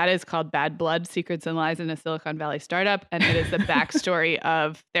read. And that is called Bad Blood: Secrets and Lies in a Silicon Valley Startup. And it is the backstory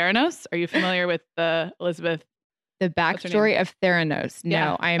of Theranos. Are you familiar with Elizabeth? The backstory of Theranos. No,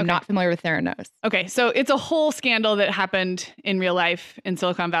 Yeah. I am not familiar with Theranos. Okay, so it's a whole scandal that happened in real life in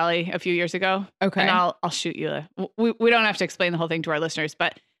Silicon Valley a few years ago. Okay. And I'll shoot you. We don't have to explain the whole thing to our listeners,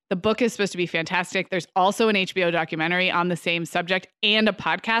 but the book is supposed to be fantastic. There's also an HBO documentary on the same subject and a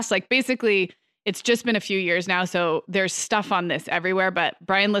podcast. Basically, it's just been a few years now, so there's stuff on this everywhere. But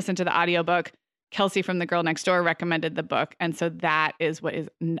Brian listened to the audiobook. Kelsey from The Girl Next Door recommended the book. And so that is what is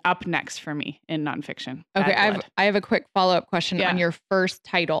up next for me in nonfiction. Okay, I have a quick follow-up question on your first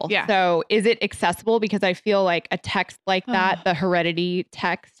title. Yeah. So is it accessible? Because I feel like a text like that, the Heredity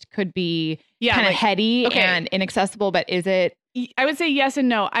text, could be kind of heady and inaccessible, but is it? I would say yes and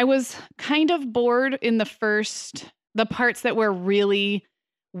no. I was kind of bored in the parts that were really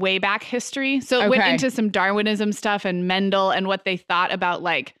way back history. So it went into some Darwinism stuff and Mendel and what they thought about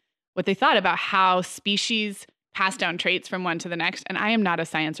how species pass down traits from one to the next. And I am not a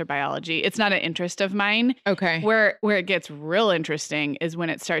science or biology. It's not an interest of mine. Okay. Where it gets real interesting is when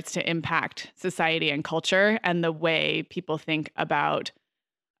it starts to impact society and culture and the way people think about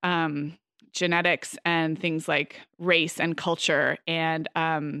genetics and things like race and culture and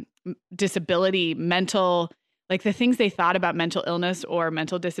disability, mental, the things they thought about mental illness or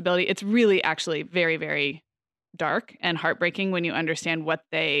mental disability. It's really actually very, very dark and heartbreaking when you understand what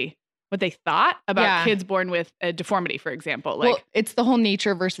they thought about kids born with a deformity, for example. It's the whole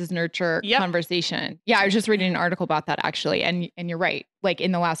nature versus nurture conversation. Yeah, I was just reading an article about that actually. And you're right.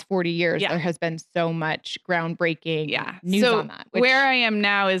 In the last 40 years, there has been so much groundbreaking news on that. Where I am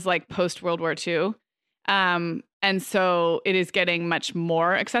now is post World War II. And so it is getting much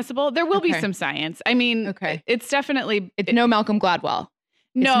more accessible. There will be some science. I mean, it's definitely... It's no Malcolm Gladwell.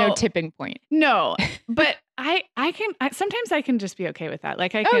 It's no tipping point. No, but sometimes I can just be okay with that. I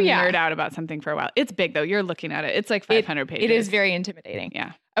can nerd out about something for a while. It's big though. You're looking at it. It's 500 pages. It is very intimidating.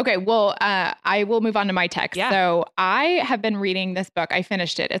 Yeah. Okay. Well, I will move on to my text. Yeah. So I have been reading this book. I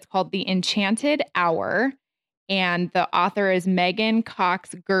finished it. It's called The Enchanted Hour. And the author is Megan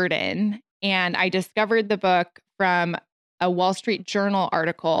Cox Gurdon. And I discovered the book from a Wall Street Journal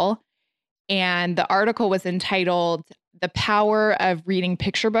article. And the article was entitled The Power of Reading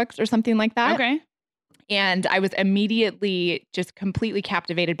Picture Books or something like that. Okay. And I was immediately just completely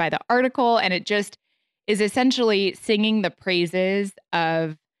captivated by the article. And it just is essentially singing the praises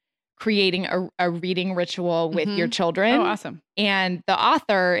of creating a reading ritual with your children. Oh, awesome. And the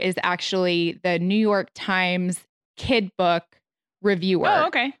author is actually the New York Times kid book reviewer. Oh,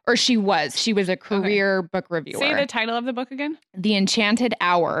 okay. Or she was a career book reviewer. Say the title of the book again. The Enchanted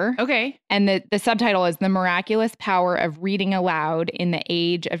Hour. Okay. And the subtitle is The Miraculous Power of Reading Aloud in the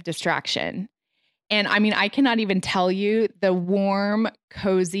Age of Distraction. And I mean, I cannot even tell you the warm,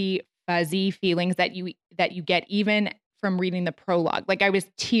 cozy, fuzzy feelings that you get even from reading the prologue. Like I was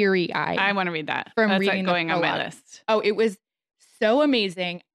teary-eyed. I want to read that. From That's reading going the on my prologue. list. Oh, it was so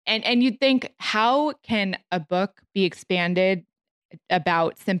amazing. And you'd think, how can a book be expanded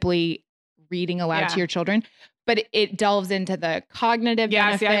about simply reading aloud to your children? But it delves into the cognitive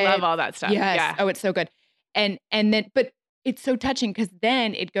benefits. I love all that stuff. Yes. Yeah. Oh, it's so good. And then, but it's so touching because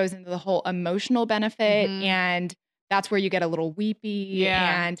then it goes into the whole emotional benefit, and that's where you get a little weepy.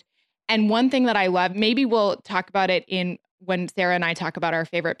 Yeah. And one thing that I love, maybe we'll talk about it when Sarah and I talk about our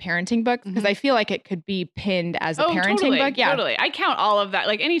favorite parenting books, because I feel like it could be pinned as a parenting book. Yeah, totally. I count all of that.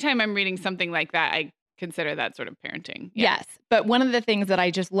 Like anytime I'm reading something like that, I consider that sort of parenting. Yeah. Yes. But one of the things that I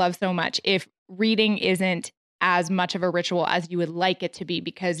just love so much, if reading isn't as much of a ritual as you would like it to be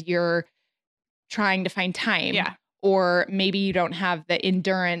because you're trying to find time. Yeah. Or maybe you don't have the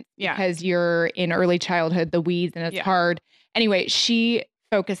endurance because you're in early childhood, the weeds, and it's hard. Anyway, she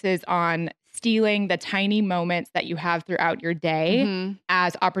focuses on stealing the tiny moments that you have throughout your day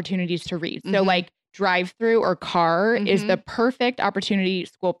as opportunities to read. So like drive-through or car is the perfect opportunity.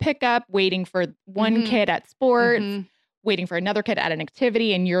 School pickup, waiting for one kid at sports, waiting for another kid at an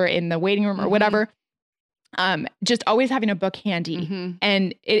activity, and you're in the waiting room or whatever. Just always having a book handy.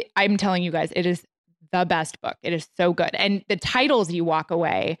 And I'm telling you guys, it is the best book. It is so good. And the titles you walk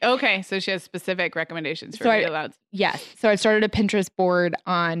away. Okay. So she has specific recommendations for read alouds. Yes. So I started a Pinterest board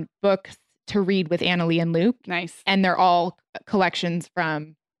on books to read with Annalie and Luke. Nice. And they're all collections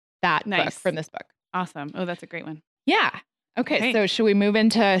from that book, from this book. Awesome. Oh, that's a great one. Yeah. Okay. So should we move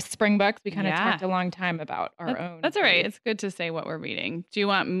into spring books? We kind of talked a long time about our own. That's all right. It's good to say what we're reading. Do you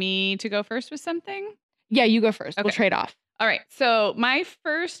want me to go first with something? Yeah, you go first. Okay. We'll trade off. All right. So my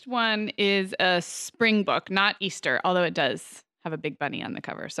first one is a spring book, not Easter, although it does have a big bunny on the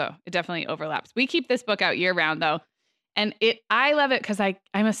cover. So it definitely overlaps. We keep this book out year round though. And I love it because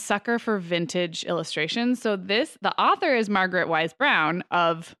I'm a sucker for vintage illustrations. So the author is Margaret Wise Brown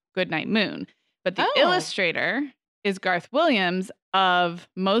of Goodnight Moon, but the illustrator is Garth Williams of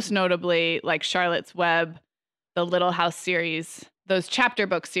most notably like Charlotte's Web, the Little House series, those chapter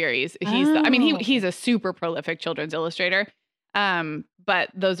book series. He's a super prolific children's illustrator. But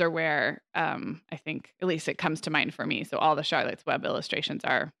those are where I think at least it comes to mind for me. So all the Charlotte's Web illustrations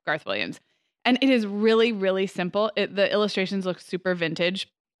are Garth Williams. And it is really, really simple. The illustrations look super vintage.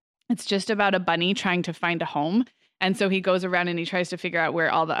 It's just about a bunny trying to find a home. And so he goes around and he tries to figure out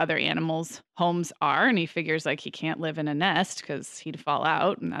where all the other animals' homes are. And he figures like he can't live in a nest because he'd fall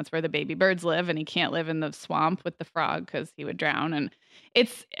out. And that's where the baby birds live. And he can't live in the swamp with the frog because he would drown. And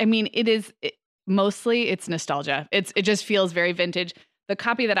mostly it's nostalgia. It just feels very vintage. The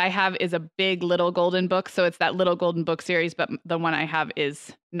copy that I have is a big Little Golden Book. So it's that Little Golden Book series. But the one I have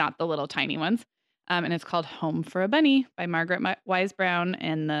is not the little tiny ones. And it's called Home for a Bunny by Margaret Wise Brown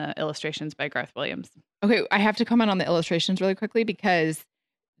and the illustrations by Garth Williams. Okay, I have to comment on the illustrations really quickly because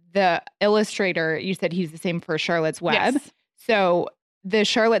the illustrator, you said he's the same for Charlotte's Web. Yes. So the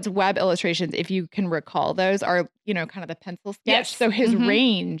Charlotte's Web illustrations, if you can recall, those are, kind of the pencil sketch. Yes. So his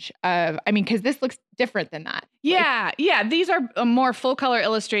range of, because this looks different than that. Yeah. These are more full color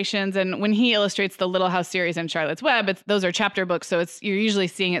illustrations. And when he illustrates the Little House series and Charlotte's Web, those are chapter books. So you're usually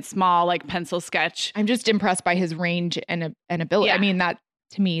seeing it small, like pencil sketch. I'm just impressed by his range and ability. Yeah. That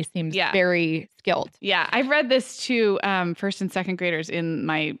to me seems very skilled. Yeah. I've read this to first and second graders in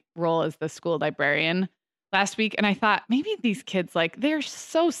my role as the school librarian last week. And I thought maybe these kids, they're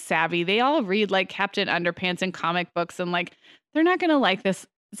so savvy. They all read Captain Underpants and comic books. And they're not going to like this.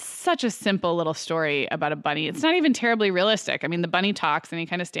 Such a simple little story about a bunny. It's not even terribly realistic. The bunny talks and he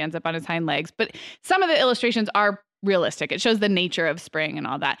kind of stands up on his hind legs. But some of the illustrations are realistic. It shows the nature of spring and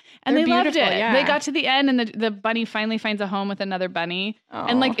all that. And they loved it. Yeah. They got to the end and the bunny finally finds a home with another bunny. Oh.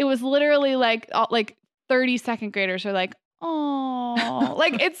 And it was literally 30 second graders are like, oh,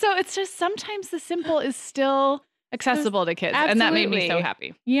 it's just sometimes the simple is still accessible to kids. Absolutely. And that made me so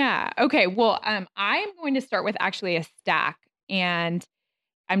happy. Yeah. Okay. Well, I'm going to start with actually a stack, and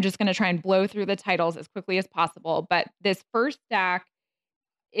I'm just going to try and blow through the titles as quickly as possible. But this first stack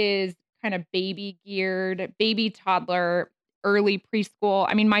is kind of baby geared, baby, toddler, early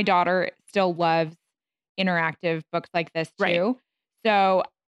preschool. My daughter still loves interactive books like this too. Right. So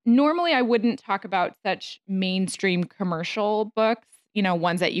normally I wouldn't talk about such mainstream commercial books,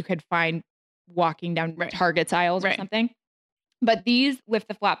 ones that you could find walking down Target's aisles or something. But these Lift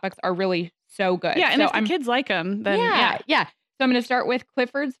the Flap books are really so good. Yeah, and so if the kids like them, then yeah. So I'm going to start with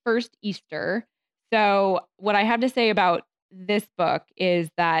Clifford's First Easter. So what I have to say about this book is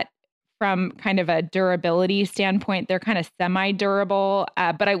that from kind of a durability standpoint, they're kind of semi-durable.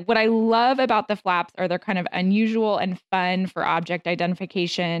 But what I love about the flaps are they're kind of unusual and fun for object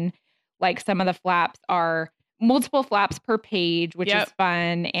identification. Like some of the flaps are multiple flaps per page, which is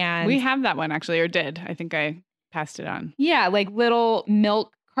fun. And we have that one actually, or did. I think I passed it on. Yeah, like little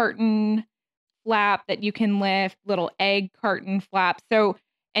milk carton flap that you can lift, little egg carton flaps. So,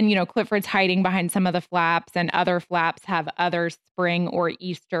 and Clifford's hiding behind some of the flaps, and other flaps have other spring or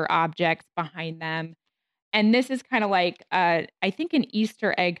Easter objects behind them. And this is kind of like, I think, an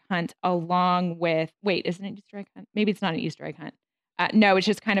Easter egg hunt along with, isn't it an Easter egg hunt? Maybe it's not an Easter egg hunt. No, it's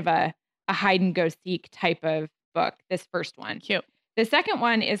just kind of a hide and go seek type of book, this first one. Cute. The second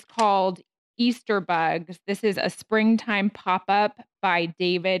one is called Easter Bugs. This is a springtime pop-up by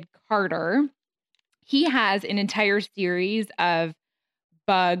David Carter. He has an entire series of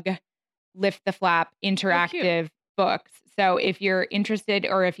bug Lift the Flap interactive books. So if you're interested,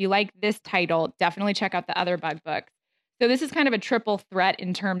 or if you like this title, definitely check out the other bug books. So this is kind of a triple threat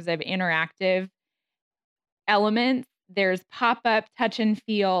in terms of interactive elements. There's pop-up, touch and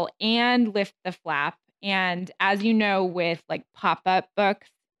feel, and Lift the Flap. And as you know, with like pop-up books,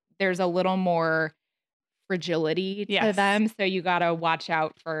 there's a little more fragility to them. So you got to watch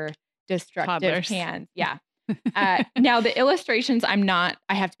out for destructive Toddlers. hands. Yeah. Now the illustrations, I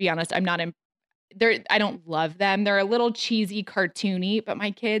have to be honest, I don't love them. They're a little cheesy, cartoony, but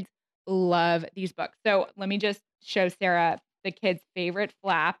my kids love these books. So let me just show Sarah the kids' favorite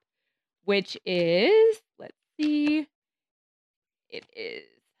flap, which is, let's see. It is,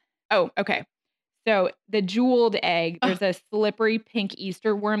 okay. So the jeweled egg, there's a slippery pink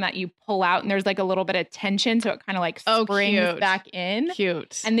Easter worm that you pull out, and there's like a little bit of tension. So it kind of like springs back in.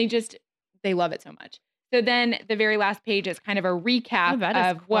 Cute. And they love it so much. So then the very last page is kind of a recap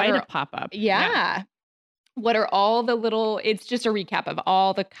of what a pop-up. Yeah. What are all the little, it's just a recap of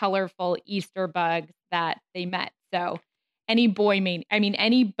all the colorful Easter bugs that they met. So any bug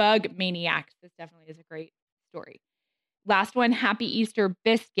maniacs, this definitely is a great story. Last one, Happy Easter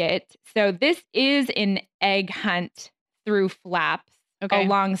Biscuit. So this is an egg hunt through flaps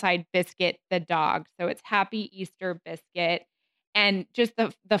alongside Biscuit the dog. So it's Happy Easter Biscuit. And just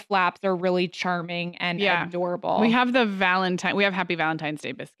the flaps are really charming and adorable. We have we have Happy Valentine's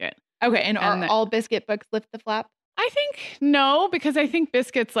Day Biscuit. Okay, and are all Biscuit books Lift the Flap? I think no, because I think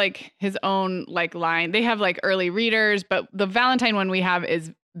Biscuit's like his own like line. They have like early readers, but the Valentine one we have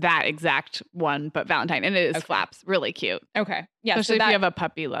is that exact one, but Valentine, and it is flaps, really cute. Okay, yeah, especially if you have a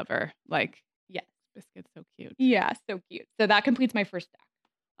puppy lover, like Biscuit's so cute. Yeah, so cute. So that completes my first stack.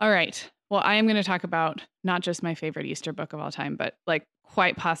 All right. Well, I am going to talk about not just my favorite Easter book of all time, but like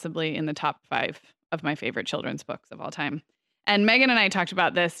quite possibly in the top 5 of my favorite children's books of all time. And Megan and I talked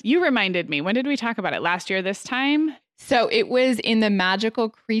about this. You reminded me. When did we talk about it? Last year this time? So it was in the Magical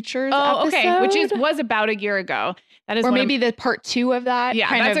Creatures episode. Okay, which was about a year ago. That is, or maybe the part 2 of that. Yeah,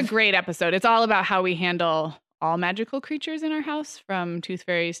 that's a great episode. It's all about how we handle all magical creatures in our house, from tooth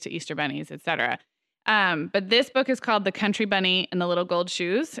fairies to Easter bunnies, etc. But this book is called The Country Bunny and the Little Gold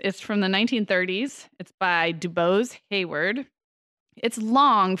Shoes. It's from the 1930s. It's by DuBose Hayward. It's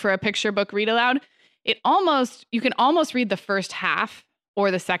long for a picture book read aloud. You can almost read the first half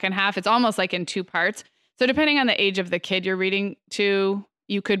or the second half. It's almost like in 2 parts. So depending on the age of the kid you're reading to,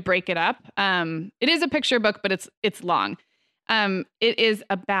 you could break it up. It is a picture book, but it's long. It is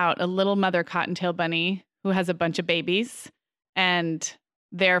about a little mother cottontail bunny who has a bunch of babies and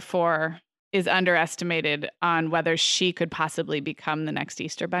therefore is underestimated on whether she could possibly become the next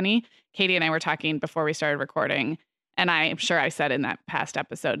Easter bunny. Katie and I were talking before we started recording, and I'm sure I said in that past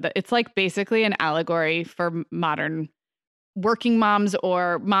episode that it's like basically an allegory for modern working moms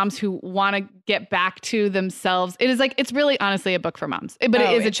or moms who want to get back to themselves. It is like, it's really honestly a book for moms, but it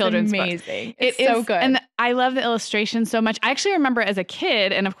is a children's book. It's so good. And I love the illustration so much. I actually remember as a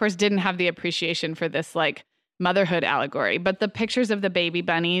kid, and of course didn't have the appreciation for this like motherhood allegory, but the pictures of the baby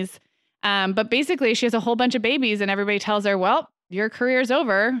bunnies. But basically she has a whole bunch of babies and everybody tells her, well, your career's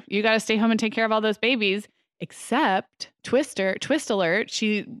over. You got to stay home and take care of all those babies. Except twist alert,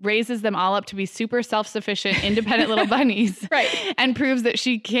 she raises them all up to be super self-sufficient, independent little bunnies. Right. And proves that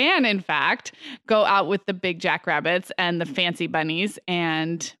she can, in fact, go out with the big jackrabbits and the fancy bunnies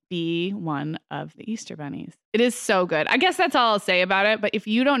and be one of the Easter bunnies. It is so good. I guess that's all I'll say about it. But if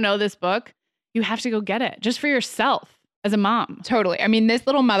you don't know this book, you have to go get it just for yourself as a mom. Totally. I mean, this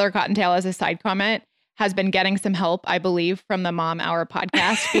little Mother Cottontail, as a side comment, has been getting some help, I believe, from the Mom Hour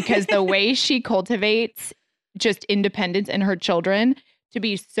podcast, because the way she cultivates just independence in her children to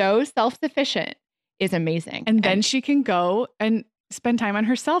be so self-sufficient is amazing. And then she can go and spend time on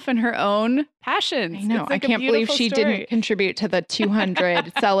herself and her own passions. I know. It's like I can't believe she didn't contribute to the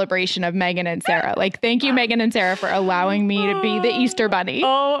 200 celebration of Megan and Sarah. Like, thank you, Megan and Sarah, for allowing me to be the Easter bunny.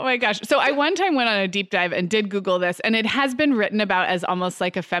 Oh my gosh. So I one time went on a deep dive and did Google this, and it has been written about as almost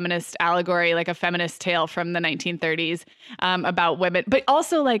like a feminist allegory, like a feminist tale from the 1930s about women, but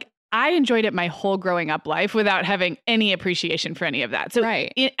also like I enjoyed it my whole growing up life without having any appreciation for any of that. So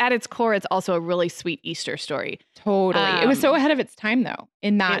Right. At its core, it's also a really sweet Easter story. Totally. It was so ahead of its time, though,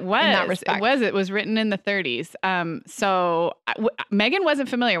 in that respect. It was written in the 30s. Megan wasn't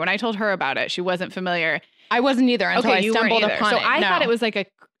familiar. When I told her about it, she wasn't familiar. I wasn't either until I stumbled upon it. So I thought it was like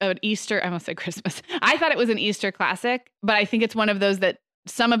an Easter, I almost said Christmas. I thought it was an Easter classic, but I think it's one of those that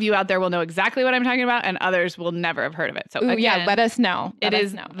some of you out there will know exactly what I'm talking about, and others will never have heard of it. So again, let us know. It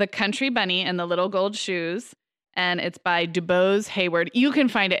is The Country Bunny and the Little Gold Shoes, and it's by DuBose Hayward. You can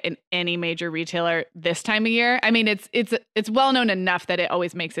find it in any major retailer this time of year. I mean, it's well known enough that it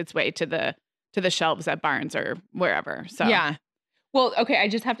always makes its way to the shelves at Barnes or wherever. So yeah. Well, okay. I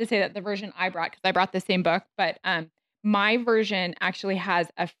just have to say that the version I brought, because I brought the same book, but my version actually has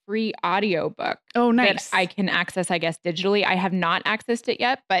a free audio book. Oh, nice. That I can access, I guess, digitally. I have not accessed it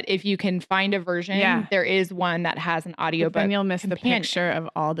yet, but if you can find a version, there is one that has an audio book. Then you'll miss the picture of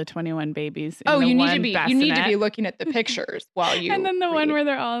all the 21 babies. You need to be looking at the pictures while you and then the read. one where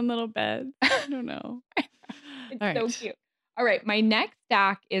they're all in little beds. I don't know. It's so cute. All right, my next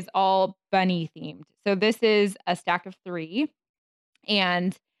stack is all bunny themed. So this is a stack of 3,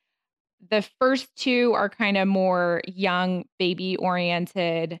 and the first 2 are kind of more young,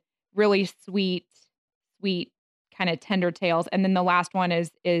 baby-oriented, really sweet, kind of tender tales. And then the last one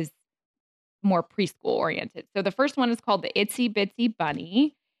is more preschool-oriented. So the first one is called The Itsy Bitsy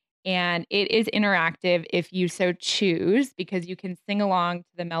Bunny, and it is interactive if you so choose, because you can sing along to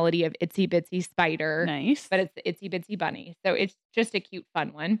the melody of Itsy Bitsy Spider. Nice. But it's the Itsy Bitsy Bunny. So it's just a cute,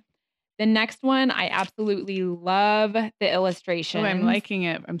 fun one. The next one, I absolutely love the illustration. Oh, I'm liking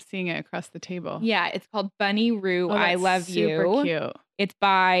it. I'm seeing it across the table. Yeah, it's called Bunny Roo, I Love You. Super cute. It's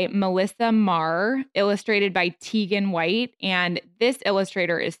by Melissa Marr, illustrated by Tegan White. And this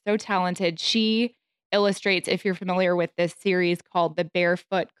illustrator is so talented. She illustrates, if you're familiar with this series called the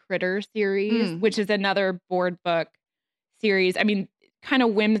Barefoot Critter series, which is another board book series. I mean, kind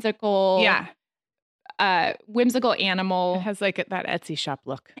of whimsical. Yeah. Whimsical animal. It has like that Etsy shop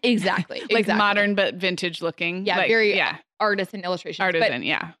look. Exactly. Like modern but vintage looking. Yeah, like, very artisan illustrations.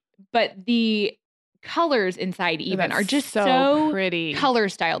 But the colors inside even are just so pretty. Color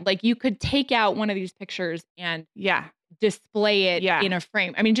styled. Like you could take out one of these pictures and display it in a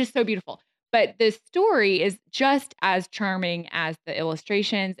frame. I mean, just so beautiful. But the story is just as charming as the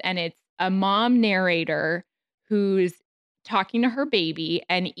illustrations. And it's a mom narrator who's talking to her baby,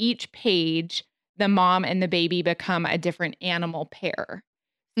 and each page the mom and the baby become a different animal pair.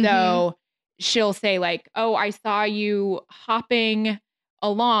 So she'll say like, oh, I saw you hopping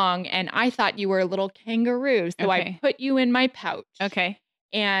along and I thought you were a little kangaroo. So I put you in my pouch. Okay.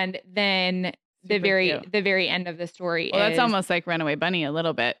 And then the very end of the story is. That's almost like Runaway Bunny a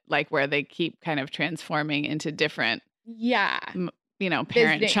little bit, like where they keep kind of transforming into different,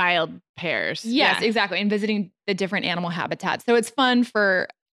 parent-child pairs. Yes, exactly. And visiting the different animal habitats. So it's fun for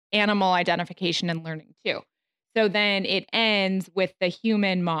animal identification and learning too. So then it ends with the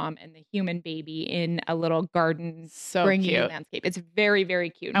human mom and the human baby in a little garden springy landscape. It's very, very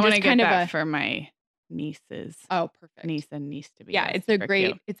cute. I want to get that for my nieces. Oh, perfect. Niece and niece to be. Yeah, it's a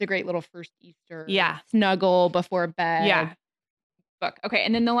great little first Easter snuggle before bed book. Okay,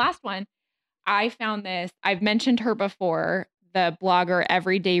 and then the last one, I found this. I've mentioned her before, the blogger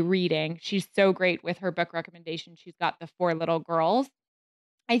Everyday Reading. She's so great with her book recommendations. She's got the 4 little girls.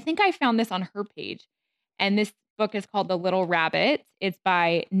 I think I found this on her page, and this book is called The Little Rabbit. It's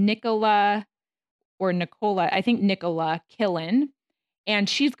by Nicola Killen, and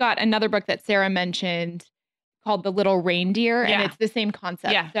she's got another book that Sarah mentioned called The Little Reindeer, and it's the same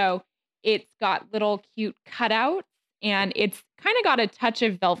concept. Yeah. So it's got little cute cutouts, and it's kind of got a touch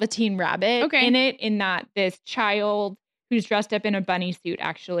of Velveteen Rabbit in it, in that this child who's dressed up in a bunny suit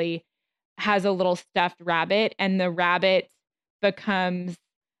actually has a little stuffed rabbit, and the rabbit becomes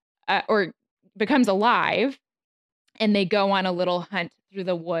alive, and they go on a little hunt through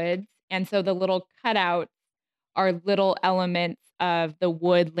the woods. And so the little cutouts are little elements of the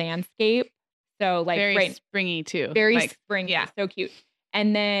wood landscape. So like very springy too. Very springy. Yeah. So cute.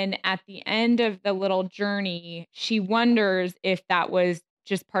 And then at the end of the little journey, she wonders if that was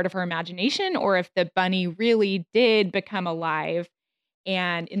just part of her imagination or if the bunny really did become alive.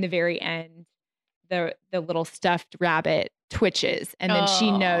 And in the very end, the little stuffed rabbit twitches, and then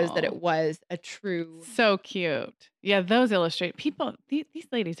she knows that it was a true. So cute. Yeah, those illustrate people. These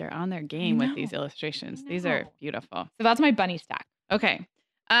ladies are on their game with these illustrations. These are beautiful. So that's my bunny stack. Okay.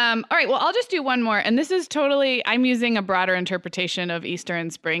 All right. Well, I'll just do one more. And this is totally, I'm using a broader interpretation of Easter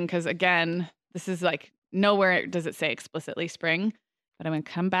and spring because, again, this is like nowhere does it say explicitly spring. But I'm going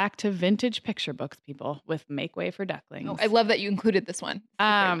to come back to vintage picture books, people, with Make Way for Ducklings. Oh, I love that you included this one.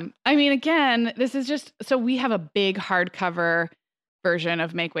 I mean, again, this is just, so we have a big hardcover version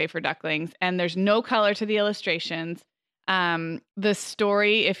of Make Way for Ducklings, and there's no color to the illustrations. The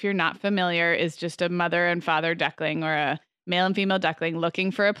story, if you're not familiar, is just a mother and father duckling or a male and female duckling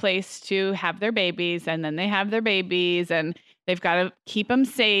looking for a place to have their babies, and then they have their babies, and they've got to keep them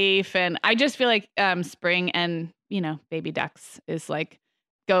safe. And I just feel like spring and baby ducks is like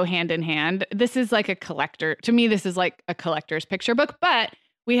go hand in hand. This is like a collector. To me, this is like a collector's picture book, but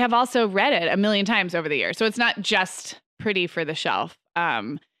we have also read it a million times over the years. So it's not just pretty for the shelf.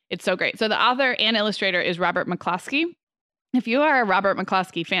 It's so great. So the author and illustrator is Robert McCloskey. If you are a Robert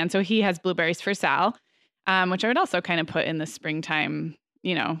McCloskey fan, so he has Blueberries for Sal, which I would also kind of put in the springtime,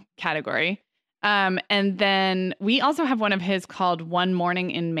 category. And then we also have one of his called One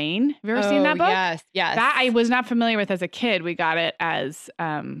Morning in Maine. Have you ever seen that book? Yes. That I was not familiar with as a kid. We got it as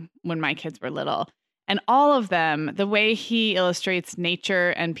when my kids were little. And all of them, the way he illustrates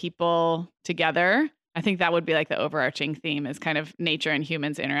nature and people together, I think that would be like the overarching theme is kind of nature and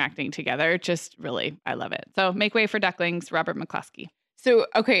humans interacting together. Just really, I love it. So Make Way for Ducklings, Robert McCloskey. So,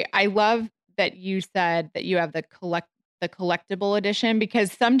 okay, I love that you said that you have the collectible edition,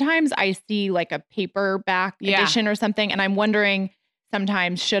 because sometimes I see like a paperback edition or something, and I'm wondering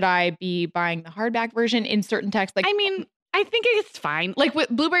sometimes, should I be buying the hardback version in certain texts? Like, I mean, I think it's fine. Like with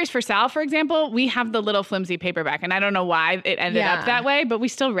Blueberries for Sal, for example, we have the little flimsy paperback, and I don't know why it ended up that way, but we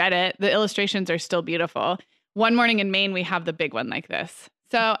still read it. The illustrations are still beautiful. One Morning in Maine, we have the big one like this.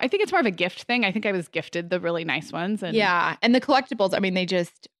 So I think it's more of a gift thing. I think I was gifted the really nice ones. And and the collectibles, I mean, they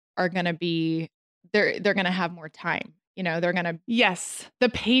just are going to be, they're going to have more time. They're going to. Yes. The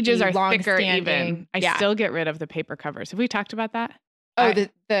pages are thicker even. I still get rid of the paper covers. Have we talked about that? Oh,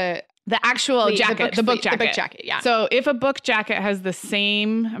 the actual jacket, the book jacket. The book jacket, yeah. So if a book jacket has the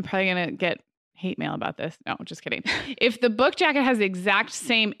same, I'm probably going to get hate mail about this. No, just kidding. If the book jacket has the exact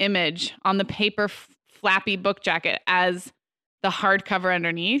same image on the paper flappy book jacket as the hardcover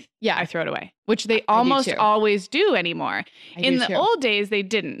underneath, I throw it away, which they almost always do anymore. In the old days, they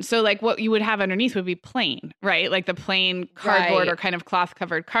didn't. So like what you would have underneath would be plain, right? Like the plain cardboard or kind of cloth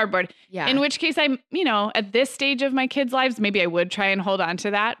covered cardboard. Yeah. In which case I'm, at this stage of my kids' lives, maybe I would try and hold on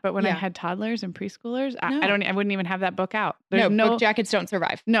to that. But when I had toddlers and preschoolers, I wouldn't even have that book out. There's no book jackets don't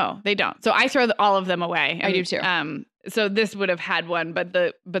survive. No, they don't. So I throw all of them away. I do too. So this would have had one, but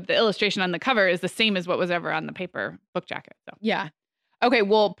the illustration on the cover is the same as what was ever on the paper book jacket. So yeah. Okay,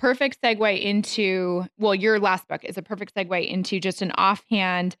 well, perfect segue into, your last book is a perfect segue into just an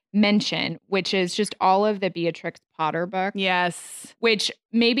offhand mention, which is just all of the Beatrix Potter books. Yes. Which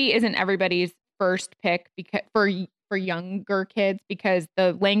maybe isn't everybody's first pick because for younger kids, because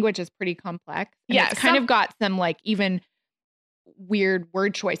the language is pretty complex. And it's kind of got some like even weird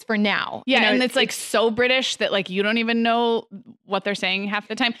word choice for now. Yeah, and it's like so British that like you don't even know what they're saying half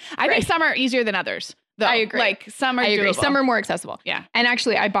the time. I think some are easier than others. Though. I agree. Like some are doable. Some are more accessible. Yeah. And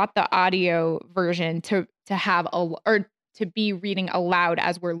actually I bought the audio version to have or to be reading aloud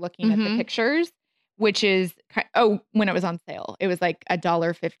as we're looking at the pictures, which is when it was on sale. It was like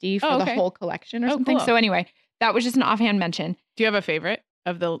 $1.50 for the whole collection or something. Cool. So anyway, that was just an offhand mention. Do you have a favorite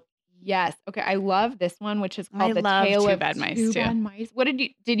of the Yes. Okay. I love this one, which is called The Tale of Two Bad Mice. What did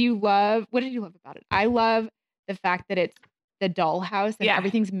you love about it? I love the fact that it's the dollhouse and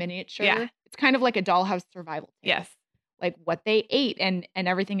everything's miniature. Yeah. It's kind of like a dollhouse survival tale. Yes. Like what they ate and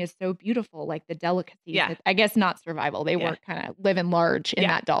everything is so beautiful, like the delicacies. Yeah. I guess not survival. They were kind of living large in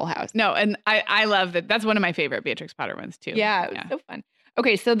that dollhouse. No, and I love that. That's one of my favorite Beatrix Potter ones too. Yeah, it was so fun.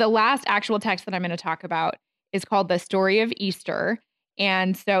 Okay, so the last actual text that I'm going to talk about is called The Story of Easter.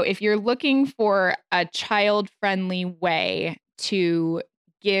 And so if you're looking for a child-friendly way to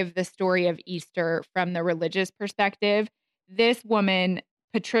give the story of Easter from the religious perspective, this woman,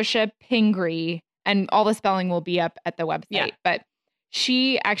 Patricia Pingree, and all the spelling will be up at the website, but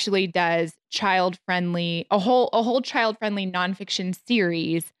she actually does a whole child-friendly nonfiction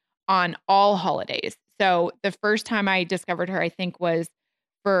series on all holidays. So the first time I discovered her, I think was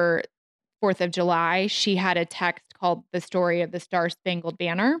for 4th of July. She had a text called The Story of the Star-Spangled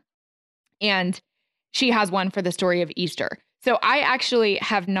Banner. And she has one for the story of Easter. So I actually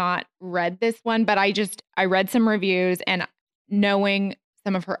have not read this one, but I read some reviews, and knowing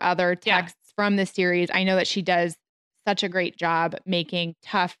some of her other texts from the series, I know that she does such a great job making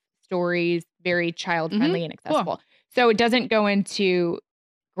tough stories very child-friendly and accessible. Cool. So it doesn't go into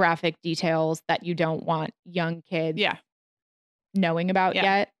graphic details that you don't want young kids knowing about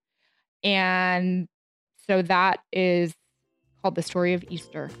yet. And so that is called The Story of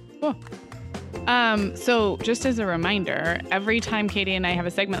Easter. Cool. So just as a reminder, every time Katie and I have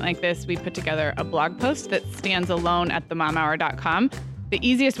a segment like this, we put together a blog post that stands alone at themomhour.com. The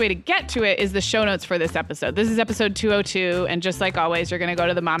easiest way to get to it is the show notes for this episode. This is episode 202. And just like always, you're going to go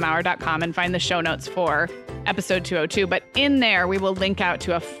to themomhour.com and find the show notes for episode 202. But in there, we will link out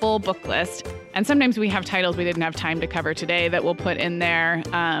to a full book list. And sometimes we have titles we didn't have time to cover today that we'll put in there,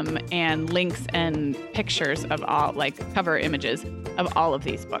 and links and pictures of all, like cover images of all of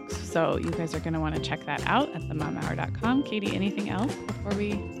these books. So you guys are going to want to check that out at themomhour.com. Katie, anything else before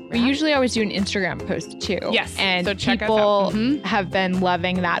we wrap? We usually always do an Instagram post too. Yes. And so check people us out. have been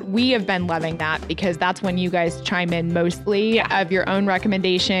loving that. We have been loving that because that's when you guys chime in mostly of your own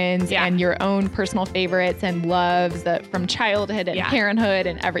recommendations and your own personal favorites and loves from childhood and parenthood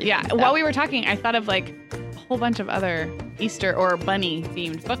and everything. Yeah. So. While we were talking, I thought of like a whole bunch of other Easter or bunny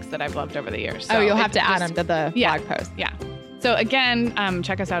themed books that I've loved over the years. So you'll have to add them to the blog post. Yeah. So again,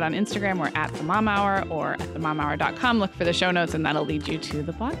 check us out on Instagram. We're at The Mom Hour or at themomhour.com. Look for the show notes and that'll lead you to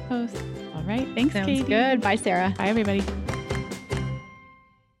the blog post. All right. Thanks, Sounds Katie. good. Bye, Sarah. Bye, everybody.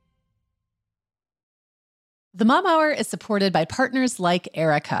 The Mom Hour is supported by partners like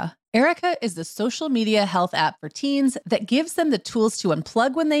Erica. Erica is the social media health app for teens that gives them the tools to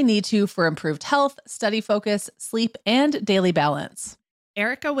unplug when they need to for improved health, study focus, sleep, and daily balance.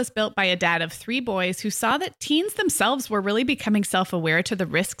 Erica was built by a dad of 3 boys who saw that teens themselves were really becoming self-aware to the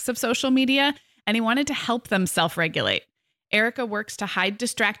risks of social media, and he wanted to help them self-regulate. Erica works to hide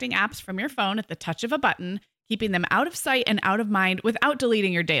distracting apps from your phone at the touch of a button, keeping them out of sight and out of mind without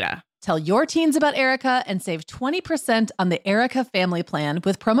deleting your data. Tell your teens about Erica and save 20% on the Erica family plan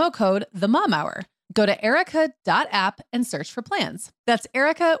with promo code TheMomHour. Go to erica.app and search for plans. That's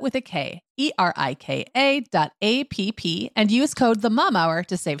Erica with a K, ERIKA.app, and use code TheMomHour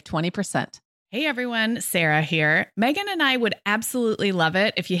to save 20%. Hey everyone, Sarah here. Megan and I would absolutely love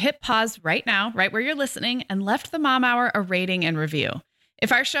it if you hit pause right now, right where you're listening, and left the Mom Hour a rating and review.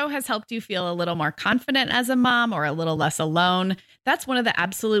 If our show has helped you feel a little more confident as a mom or a little less alone, that's one of the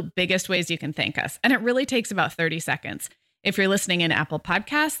absolute biggest ways you can thank us. And it really takes about 30 seconds. If you're listening in Apple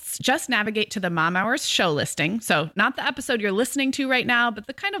Podcasts, just navigate to the Mom Hour's show listing. So not the episode you're listening to right now, but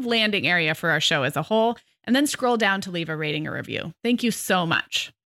the kind of landing area for our show as a whole, and then scroll down to leave a rating or review. Thank you so much.